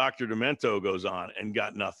 And then Dr. Demento goes on and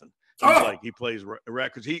got nothing. He's like, he plays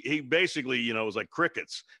records. He basically, was like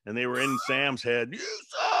crickets, and they were in Sam's head. You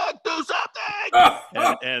suck, do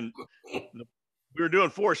something. And we were doing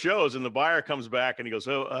 4 shows, and the buyer comes back and he goes,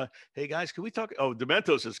 oh, hey guys, can we talk? Oh,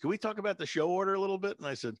 Demento says, can we talk about the show order a little bit? And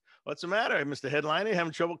I said, what's the matter? Mr. Headliner, you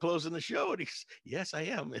having trouble closing the show? And he's, yes, I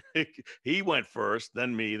am. He went first,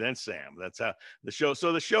 then me, then Sam. That's how the show.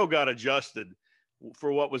 So the show got adjusted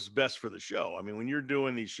for what was best for the show. I mean, when you're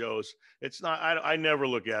doing these shows, it's not, I never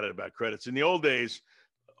look at it about credits. In the old days,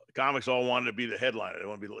 comics all wanted to be the headliner. They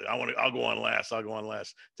want to be, I'll go on last. I'll go on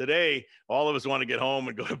last. Today, all of us want to get home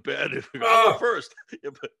and go to bed. I'll go first.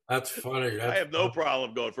 That's funny. I have no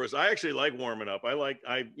problem going first. I actually like warming up.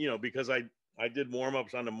 Because I did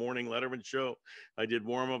warm-ups on the morning Letterman show. I did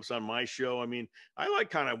warm-ups on my show. I mean, I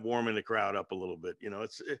like kind of warming the crowd up a little bit.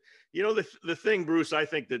 It's, the thing, Bruce, I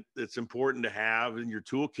think that it's important to have in your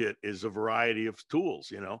toolkit is a variety of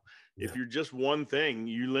tools. If you're just one thing,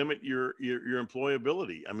 you limit your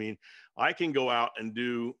employability. I mean, I can go out and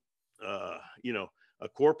do, a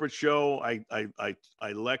corporate show.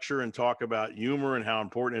 I lecture and talk about humor and how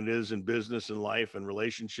important it is in business and life and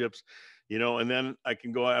relationships, and then I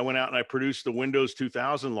went out and I produced the Windows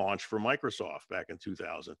 2000 launch for Microsoft back in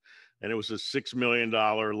 2000. And it was a $6 million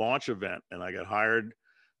launch event. And I got hired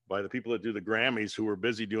by the people that do the Grammys, who were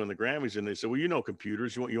busy doing the Grammys. And they said, well,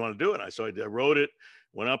 computers, you want to do it? So I wrote it,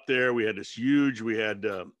 went up there. We had this huge,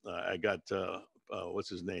 I got, what's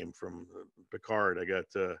his name from Picard? I got,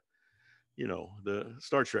 the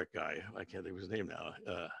Star Trek guy. I can't think of his name now.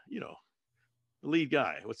 The lead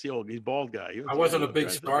guy. He's bald guy. I wasn't a big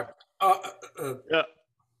Star.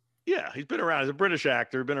 Yeah, he's been around. He's a British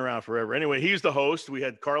actor, been around forever. Anyway, he's the host. We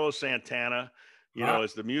had Carlos Santana,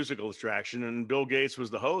 as the musical attraction, and Bill Gates was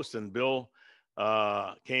the host. And Bill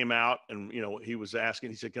came out, and he was asking.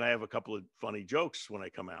 He said, "Can I have a couple of funny jokes when I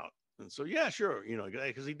come out?" And so, yeah, sure.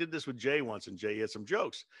 Because he did this with Jay once, and Jay had some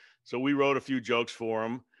jokes. So we wrote a few jokes for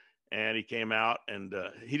him. And he came out, and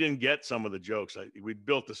he didn't get some of the jokes. We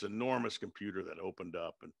built this enormous computer that opened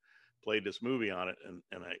up and played this movie on it.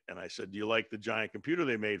 And I said, do you like the giant computer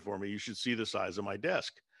they made for me? You should see the size of my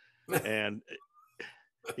desk. And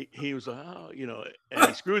he was, and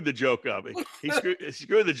he screwed the joke up. He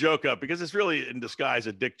screwed the joke up because it's really in disguise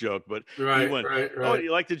a dick joke. But he went, oh,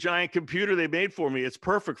 you like the giant computer they made for me? It's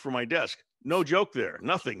perfect for my desk. No joke there.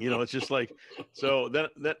 Nothing. It's just like, so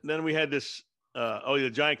then we had this,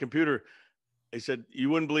 the giant computer. He said, you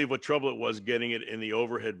wouldn't believe what trouble it was getting it in the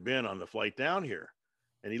overhead bin on the flight down here.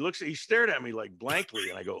 And he stared at me like blankly.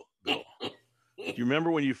 And I go, Bill, Do you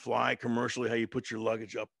remember when you fly commercially, how you put your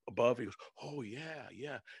luggage up above? He goes, oh, yeah,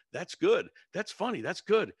 yeah, that's good. That's funny. That's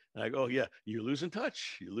good. And I go, yeah, you're losing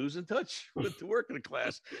touch. You're losing touch with the working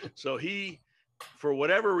class. So he, for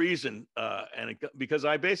whatever reason, because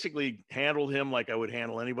I basically handled him like I would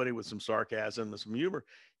handle anybody, with some sarcasm and some humor,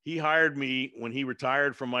 he hired me when he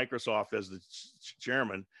retired from Microsoft as the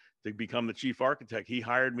chairman to become the chief architect. He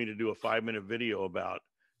hired me to do a 5-minute video about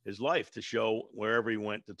his life to show wherever he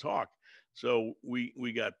went to talk. So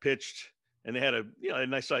we got pitched, and they had a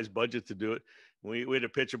nice sized budget to do it. We had to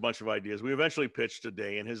pitch a bunch of ideas. We eventually pitched a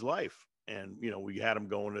day in his life, and we had him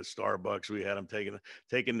going to Starbucks. We had him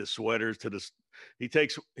taking the sweaters to the. He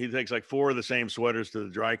takes like 4 of the same sweaters to the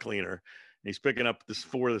dry cleaner. And he's picking up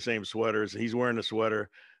 4 of the same sweaters. And he's wearing the sweater.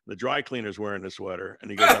 The dry cleaner's wearing the sweater, and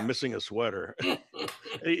he goes, "I'm missing a sweater."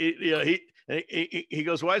 He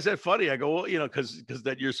goes, "Why is that funny?" I go, "Well, because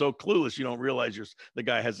that you're so clueless, you don't realize the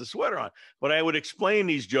guy has the sweater on." But I would explain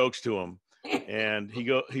these jokes to him, and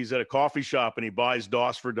he's at a coffee shop and he buys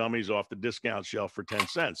DOS for Dummies off the discount shelf for 10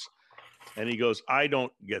 cents. And he goes, "I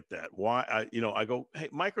don't get that. Why?" I go, "Hey,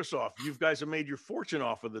 Microsoft, you guys have made your fortune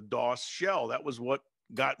off of the DOS shell. That was what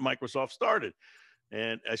got Microsoft started."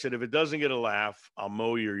 And I said, "If it doesn't get a laugh, I'll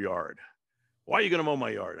mow your yard." "Why are you going to mow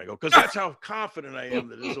my yard?" I go, "Because that's how confident I am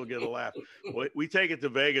that this will get a laugh." We take it to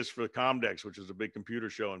Vegas for Comdex, which is a big computer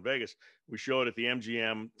show in Vegas. We show it at the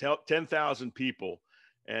MGM, 10,000 people.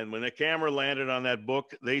 And when the camera landed on that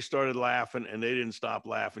book, they started laughing, and they didn't stop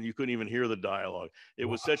laughing. You couldn't even hear the dialogue. It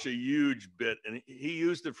was such a huge bit, and he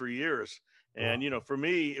used it for years. And, for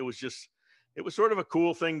me, it was sort of a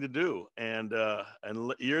cool thing to do. And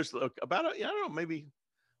years about, I don't know, maybe,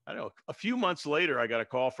 I don't know, a few months later, I got a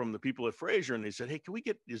call from the people at Frasier, and they said, "Hey,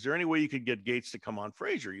 is there any way you could get Gates to come on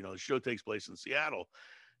Frasier? The show takes place in Seattle."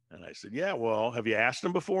 And I said, "Yeah, well, have you asked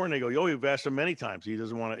him before?" And they go, "Oh, you've asked him many times. He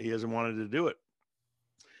hasn't wanted to do it."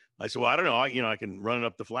 I said, "Well, I don't know. I can run it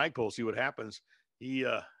up the flagpole, see what happens."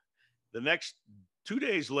 The next 2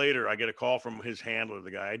 days later, I get a call from his handler,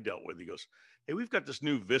 the guy I dealt with. He goes, "Hey, we've got this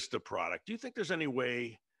new Vista product. Do you think there's any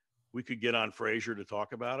way we could get on Frasier to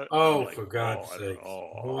talk about it?" I'm Oh, like, for "Oh, God's I don't sake.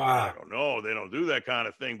 know. I Wow. don't know. They don't do that kind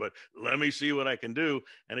of thing, but let me see what I can do."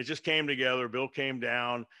 And it just came together. Bill came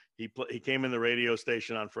down. He came in the radio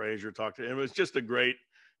station on Frasier, talked to him. It was just a great,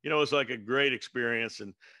 it was like a great experience.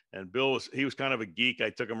 And Bill he was kind of a geek.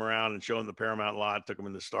 I took him around and showed him the Paramount lot, took him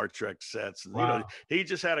in the Star Trek sets. And, Wow. he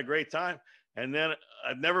just had a great time. And then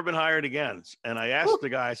I've never been hired again. And I asked the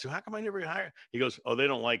guy, "So how come I never get hired?" He goes, "Oh, they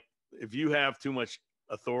don't like, if you have too much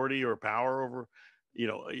authority or power over,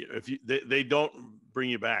 if they don't bring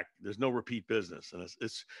you back. There's no repeat business." And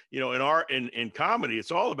it's in comedy,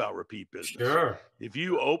 it's all about repeat business. Sure. If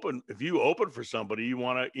you open for somebody, you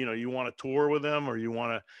want to tour with them, or you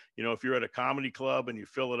want to, if you're at a comedy club and you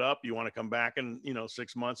fill it up, you want to come back in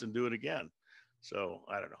 6 months and do it again. So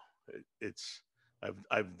I don't know.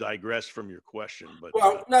 I've digressed from your question, but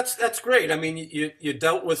Well, that's great. I mean, you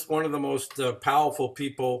dealt with one of the most powerful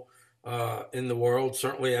people in the world,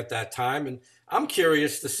 certainly at that time, and I'm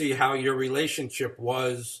curious to see how your relationship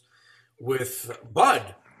was with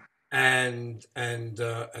Bud, and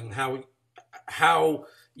how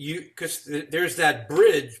you, because there's that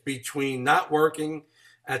bridge between not working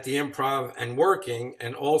at the Improv and working,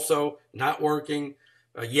 and also not working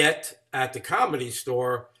yet at the Comedy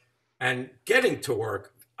Store and getting to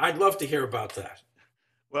work. I'd love to hear about that.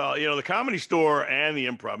 well, the Comedy Store and the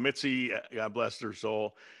Improv, Mitzi, God bless her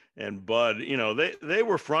soul, and Bud, they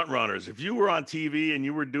were front runners. If you were on TV and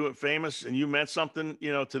you were doing famous and you meant something,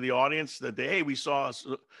 to the audience, that hey, we saw us,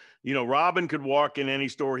 Robin could walk in any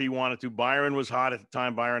store he wanted to. Byron was hot at the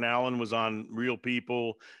time. Byron Allen was on Real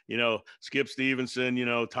People, Skip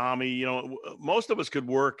Stevenson, Tommy, most of us could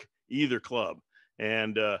work either club.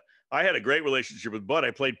 And I had a great relationship with Bud.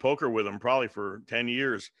 I played poker with him probably for 10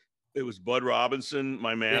 years. It was Bud Robinson,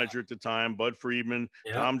 my Yeah, manager at the time, Bud Friedman,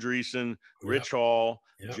 yeah, Tom Dreesen, yeah, Rich Hall,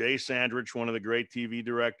 yeah. Jay Sandrich, one of the great TV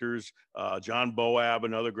directors, John Boab,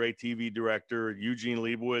 another great TV director, Eugene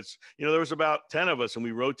Leibowitz. There was about 10 of us, and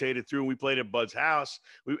we rotated through, and we played at Bud's house.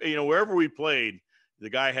 Wherever we played, the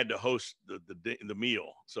guy had to host the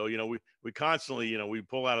meal. So, we constantly, we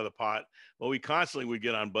pull out of the pot. Well, we constantly would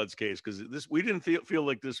get on Bud's case, because we didn't feel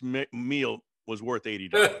like this meal was worth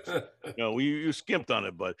 $80. You skimped on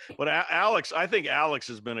it, but Alex, I think Alex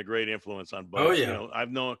has been a great influence on Oh Bud.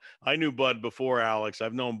 yeah. I knew Bud before Alex.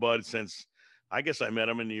 I've known Bud since, I guess I met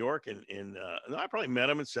him in New York no, I probably met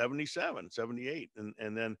him in 77, 78.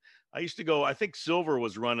 And then I used to go, I think Silver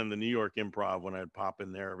was running the New York Improv when I'd pop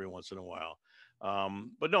in there every once in a while.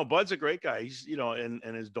 But no, Bud's a great guy. He's,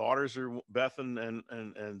 and his daughters are, Beth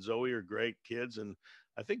and Zoe, are great kids. And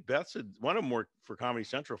I think Beth's had one of them worked for Comedy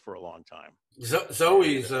Central for a long time. And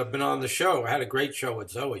Zoe's been on the show. I had a great show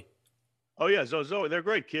with Zoe. oh yeah, Zoe, they're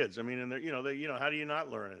great kids. I mean, and they're how do you not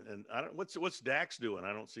learn it? And I don't, what's Dax doing?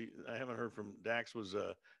 I haven't heard from Dax. Was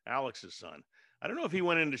Alex's son. I don't know if he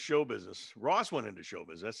went into show business. Ross went into show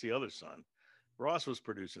business. That's the other son. Ross was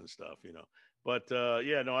producing stuff. But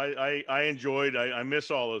yeah, no, I enjoyed. I miss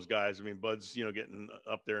all those guys. I mean, Bud's getting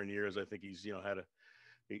up there in years. I think he's had a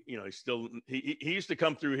he still he used to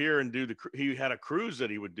come through here and he had a cruise that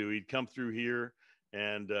he would do. He'd come through here,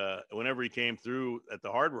 and whenever he came through at the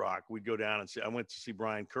Hard Rock, we'd go down and see. I went to see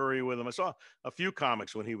Brian Curry with him. I saw a few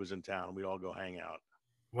comics when he was in town. We'd all go hang out.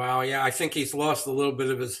 Wow, yeah, I think he's lost a little bit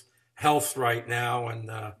of his health right now, and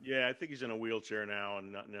Yeah, I think he's in a wheelchair now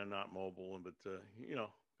and not mobile. But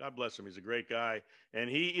God bless him. He's a great guy, and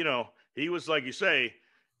he was like you say.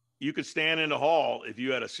 You could stand in the hall if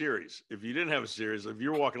you had a series. If you didn't have a series, if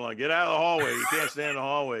you're walking along, get out of the hallway. You can't stand in the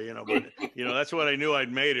hallway, But that's what I knew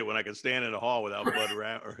I'd made it when I could stand in the hall without Bud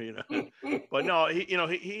around, But no,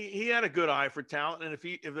 he had a good eye for talent, and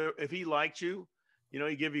if he liked you,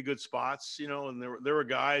 he gave you good spots, And there were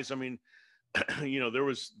guys. I mean, there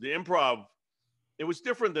was the Improv. It was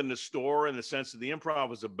different than the store in the sense that the Improv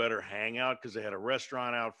was a better hangout because they had a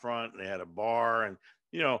restaurant out front and they had a bar, and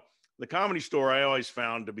the Comedy Store I always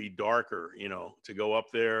found to be darker, to go up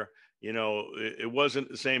there, it wasn't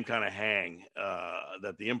the same kind of hang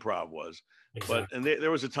that the Improv was. exactly. But there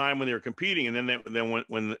was a time when they were competing, and then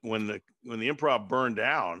when the Improv burned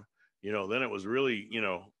down, then it was really,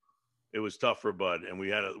 it was tough for Bud, and we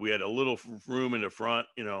had a little room in the front,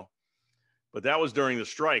 But that was during the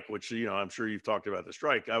strike, which I'm sure you've talked about the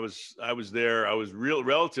strike. I was there. I was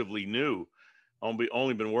relatively new.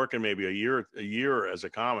 Only been working maybe a year as a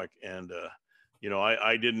comic, and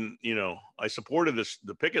I didn't, I supported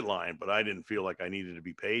the picket line, but I didn't feel like I needed to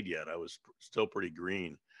be paid yet. I was still pretty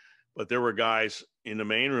green, but there were guys in the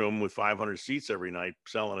main room with 500 seats every night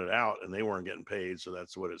selling it out, and they weren't getting paid. So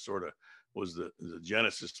that's what it sort of was the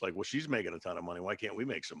genesis. Like, well, she's making a ton of money. Why can't we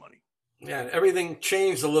make some money? Yeah, everything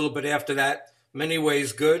changed a little bit after that. Many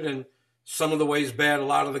ways good, and some of the ways bad. A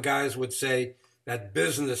lot of the guys would say that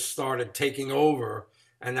business started taking over,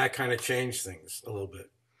 and that kind of changed things a little bit.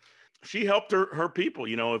 She helped her people.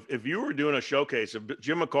 If you were doing a showcase, if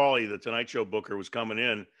Jim McCauley, the Tonight Show booker, was coming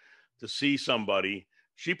in to see somebody,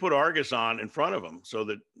 she put Argus on in front of him so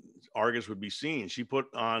that Argus would be seen. She put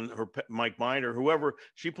on her Mike Binder, whoever.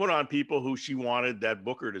 She put on people who she wanted that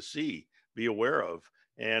booker to be aware of.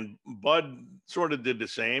 And Bud sort of did the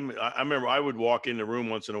same. I remember I would walk in the room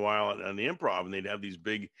once in a while on the Improv, and they'd have these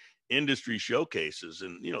big industry showcases,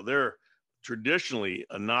 and they're traditionally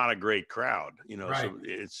not a great crowd, Right. So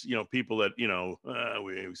it's people that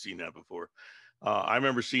we've seen that before. I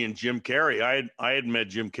remember seeing Jim Carrey. I had met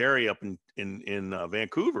Jim Carrey up in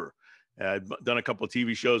Vancouver. I'd done a couple of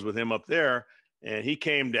TV shows with him up there, and he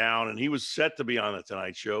came down, and he was set to be on the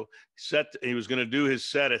Tonight Show. He was going to do his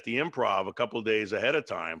set at the Improv a couple of days ahead of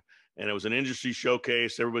time, and it was an industry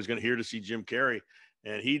showcase. Everybody's going to see Jim Carrey,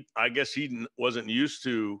 and I guess he wasn't used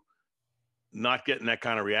to not getting that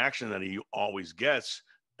kind of reaction that he always gets.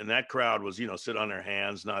 And that crowd was, sit on their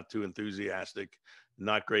hands, not too enthusiastic,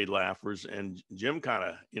 not great laughers. And Jim kind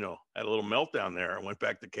of, had a little meltdown there and went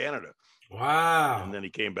back to Canada. Wow. And then he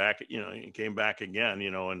came back, again,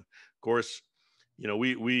 and of course,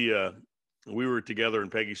 we were together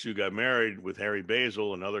and Peggy Sue got married with Harry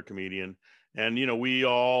Basil, another comedian. And, we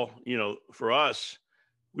all, for us,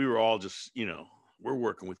 we were all just, we're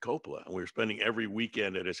working with Coppola, and we were spending every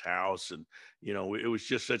weekend at his house, and it was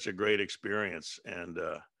just such a great experience. And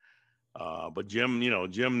but Jim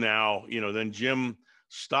now, then Jim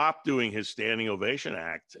stopped doing his standing ovation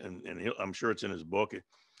act, and I'm sure it's in his book.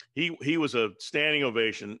 He was a standing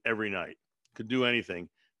ovation every night, could do anything,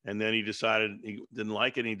 and then he decided he didn't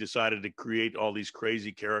like it, and he decided to create all these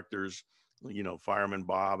crazy characters, Fireman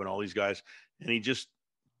Bob and all these guys, and he just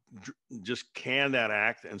canned that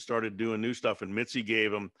act and started doing new stuff. And Mitzi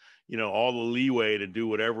gave him, all the leeway to do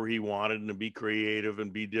whatever he wanted and to be creative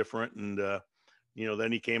and be different. And,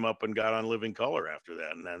 then he came up and got on Living Color after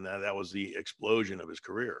that. And then that was the explosion of his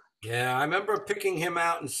career. Yeah, I remember picking him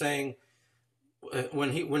out and saying,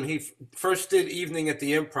 when he first did Evening at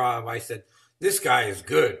the Improv, I said, this guy is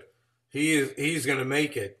good. He's going to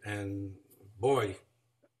make it. And boy.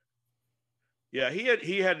 Yeah,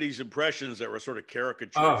 he had these impressions that were sort of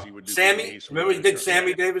caricatures. He would do Sammy. Remember he did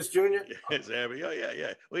Sammy Davis Jr.? Yeah, Sammy. Oh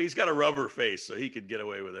yeah. Well, he's got a rubber face, so he could get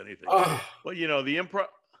away with anything. Oh. Well, the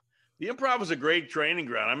improv was a great training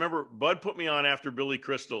ground. I remember Bud put me on after Billy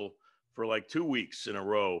Crystal for like 2 weeks in a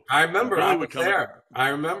row. I remember. I was there. I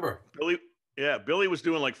remember. Yeah, Billy was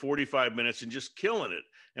doing like 45 minutes and just killing it.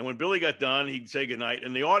 And when Billy got done, he'd say goodnight,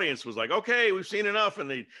 and the audience was like, "Okay, we've seen enough." And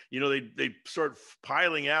they start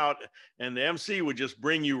piling out, and the MC would just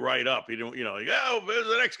bring you right up. You don't, like, "Oh, there's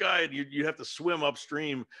the next guy," and you have to swim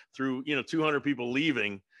upstream through 200 people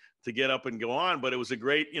leaving to get up and go on. But it was a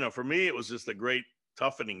great, for me, it was just a great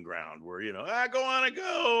toughening ground where go on and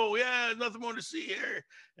go. Yeah, nothing more to see here,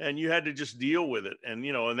 and you had to just deal with it. And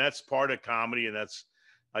that's part of comedy, and that's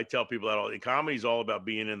I tell people that all. Comedy is all about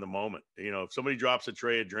being in the moment. If somebody drops a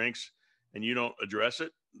tray of drinks and you don't address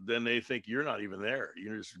it, then they think you're not even there.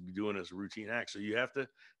 You're just doing this routine act. So you have to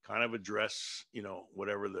kind of address,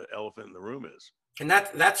 whatever the elephant in the room is. And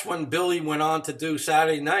that's when Billy went on to do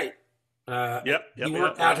Saturday Night. He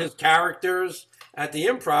worked out his characters at the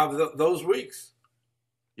Improv those weeks.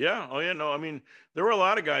 Yeah. Oh, yeah. No, I mean, there were a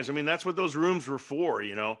lot of guys. I mean, that's what those rooms were for.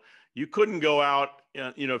 You couldn't go out,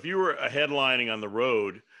 if you were headlining on the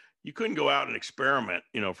road, you couldn't go out and experiment,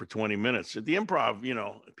 for 20 minutes. At the Improv,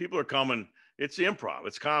 people are coming. It's the Improv.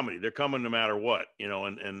 It's comedy. They're coming no matter what,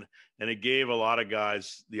 and it gave a lot of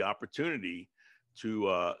guys the opportunity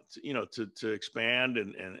to expand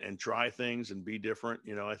and try things and be different.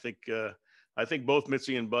 I think both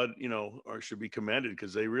Mitzi and Bud, should be commended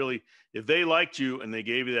because they really, if they liked you and they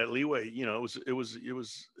gave you that leeway, it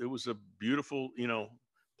was a beautiful,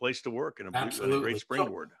 place to work and a great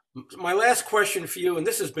springboard. So my last question for you, and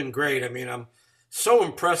this has been great. I mean, I'm so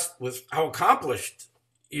impressed with how accomplished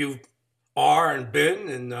you are and been,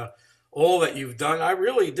 and all that you've done. I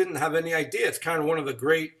really didn't have any idea. It's kind of one of the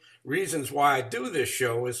great reasons why I do this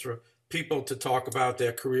show is for people to talk about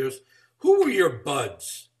their careers. Who were your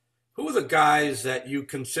buds? Who are the guys that you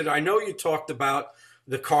consider? I know you talked about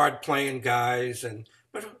the card playing guys,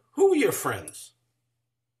 but who are your friends?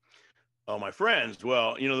 Oh, my friends.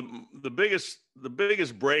 Well, the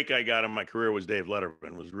biggest break I got in my career was Dave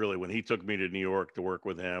Letterman. Was really when he took me to New York to work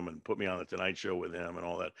with him and put me on the Tonight Show with him and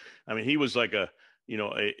all that. I mean, he was like a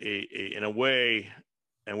in a way,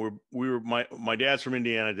 and we were my dad's from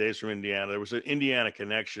Indiana, Dave's from Indiana. There was an Indiana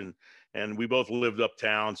connection, and we both lived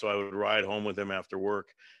uptown, so I would ride home with him after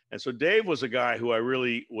work. And so Dave was a guy who I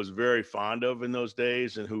really was very fond of in those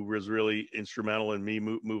days, and who was really instrumental in me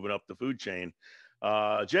moving up the food chain.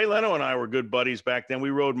 Jay Leno and I were good buddies back then.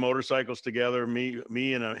 We rode motorcycles together, me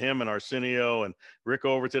and him and Arsenio and Rick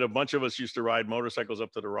Overton. A bunch of us used to ride motorcycles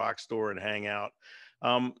up to the Rock store and hang out.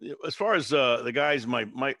 As far as the guys,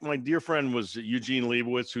 my dear friend was Eugene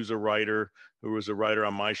Leibowitz, who was a writer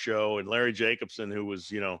on my show, and Larry Jacobson, who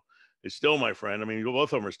was, is still my friend. I mean,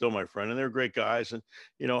 both of them are still my friend, and they're great guys. And,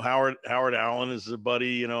 Howard Allen is a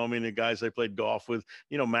buddy, I mean, the guys I played golf with,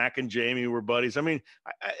 Mac and Jamie were buddies. I mean,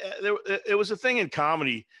 it was a thing in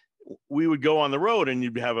comedy. We would go on the road and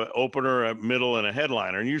you'd have an opener, a middle, and a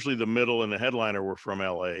headliner. And usually the middle and the headliner were from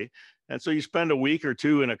LA. And so you spend a week or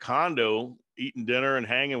two in a condo eating dinner and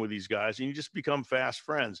hanging with these guys, and you just become fast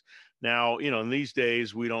friends. Now, in these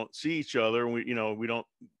days, we don't see each other. We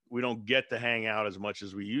don't get to hang out as much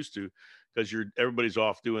as we used to because everybody's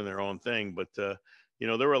off doing their own thing. But,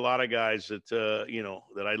 there were a lot of guys that,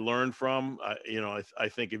 that I learned from. I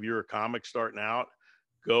think if you're a comic starting out,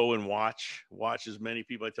 go and watch as many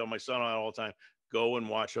people. I tell my son all the time, go and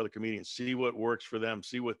watch other comedians, see what works for them,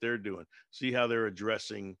 see what they're doing, see how they're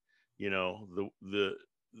addressing, the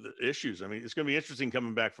issues. I mean, it's going to be interesting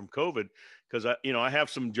coming back from COVID because I have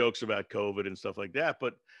some jokes about COVID and stuff like that,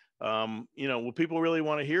 but will people really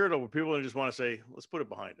want to hear it, or will people just want to say, let's put it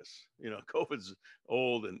behind us? COVID's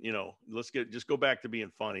old, and let's just go back to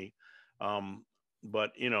being funny.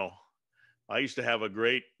 But I used to have a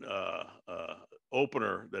great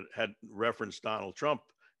opener that had referenced Donald Trump,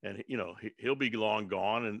 and he'll be long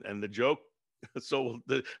gone, and the joke. So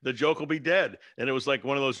the joke will be dead. And it was like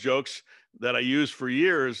one of those jokes that I used for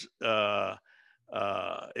years.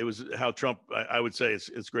 It was how Trump, I would say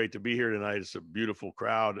it's great to be here tonight. It's a beautiful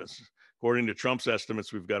crowd. According to Trump's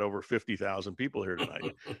estimates, we've got over 50,000 people here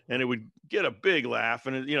tonight. And it would get a big laugh.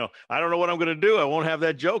 And, I don't know what I'm going to do. I won't have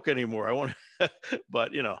that joke anymore. I won't,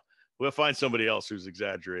 but, we'll find somebody else who's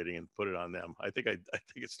exaggerating and put it on them. I think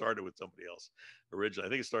it started with somebody else originally. I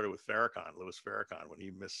think it started with Louis Farrakhan, when he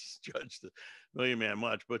misjudged the Million Man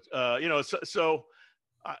March. But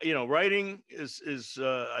writing is it's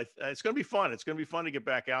going to be fun. It's going to be fun to get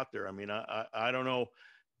back out there. I mean, I don't know.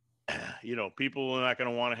 People are not going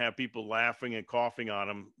to want to have people laughing and coughing on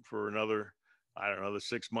them for another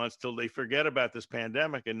 6 months till they forget about this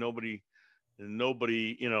pandemic, and nobody,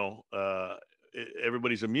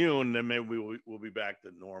 everybody's immune, then maybe we'll be back to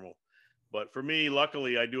normal. But for me,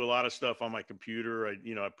 luckily, I do a lot of stuff on my computer. I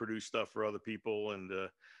produce stuff for other people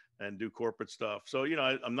and do corporate stuff. So,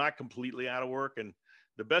 I'm not completely out of work. And,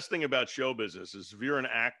 the best thing about show business is if you're an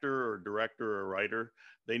actor or director or writer,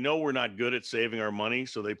 they know we're not good at saving our money,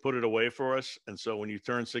 so they put it away for us. And so when you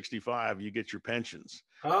turn 65, you get your pensions.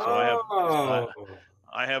 So Oh,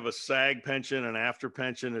 I have a SAG pension, an after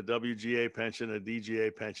pension, a WGA pension, a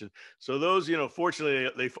DGA pension. So those,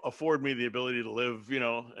 fortunately, they afford me the ability to live,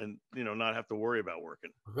 and not have to worry about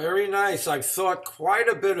working. very nice. I've thought quite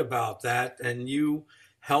a bit about that, and you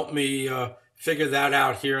helped me figure that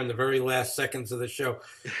out here in the very last seconds of the show.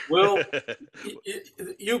 Will,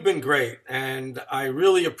 you've been great, and I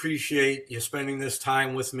really appreciate you spending this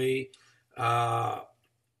time with me. Uh,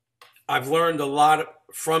 I've learned a lot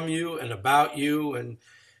from you and about you, and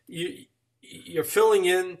you're filling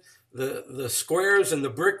in the squares and the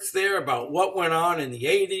bricks there about what went on in the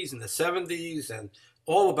 80s and the 70s and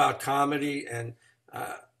all about comedy. And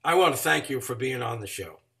I want to thank you for being on the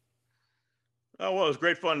show. Oh, well, it was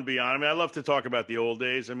great fun to be on. I mean, I love to talk about the old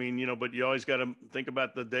days. I mean, but you always got to think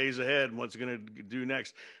about the days ahead and what's going to do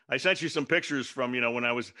next. I sent you some pictures from, when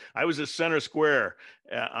I was at Center Square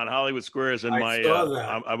on Hollywood Squares, and I saw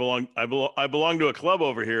that. I belong to a club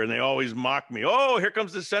over here, and they always mock me. Oh, here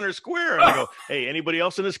comes the Center Square, and I go, hey, anybody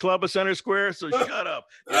else in this club a Center Square? So shut up.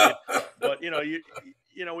 But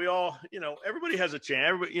we all, everybody has a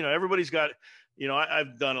chance. Everybody's got.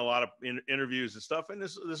 I've done a lot of interviews and stuff, and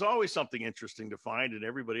there's always something interesting to find in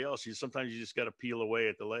everybody else. Sometimes you just got to peel away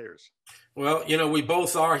at the layers. Well, we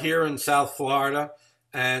both are here in South Florida,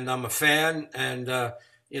 and I'm a fan, and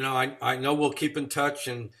I know we'll keep in touch.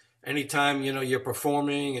 And anytime you're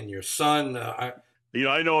performing, and your son, I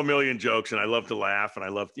know a million jokes, and I love to laugh, and I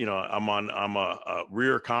love, I'm a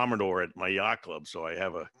rear Commodore at my yacht club, so I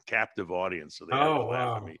have a captive audience, so they have to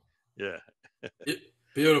laugh at me. Yeah.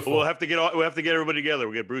 Beautiful. We'll have to get everybody together.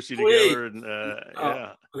 We'll get Brucey together, and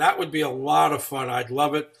yeah, that would be a lot of fun. I'd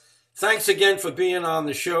love it. Thanks again for being on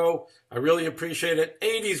the show. I really appreciate it.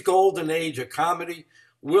 80s golden age of comedy.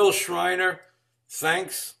 Will Shriner,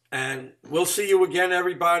 thanks, and we'll see you again,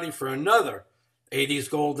 everybody, for another 80s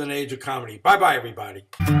golden age of comedy. Bye bye, everybody.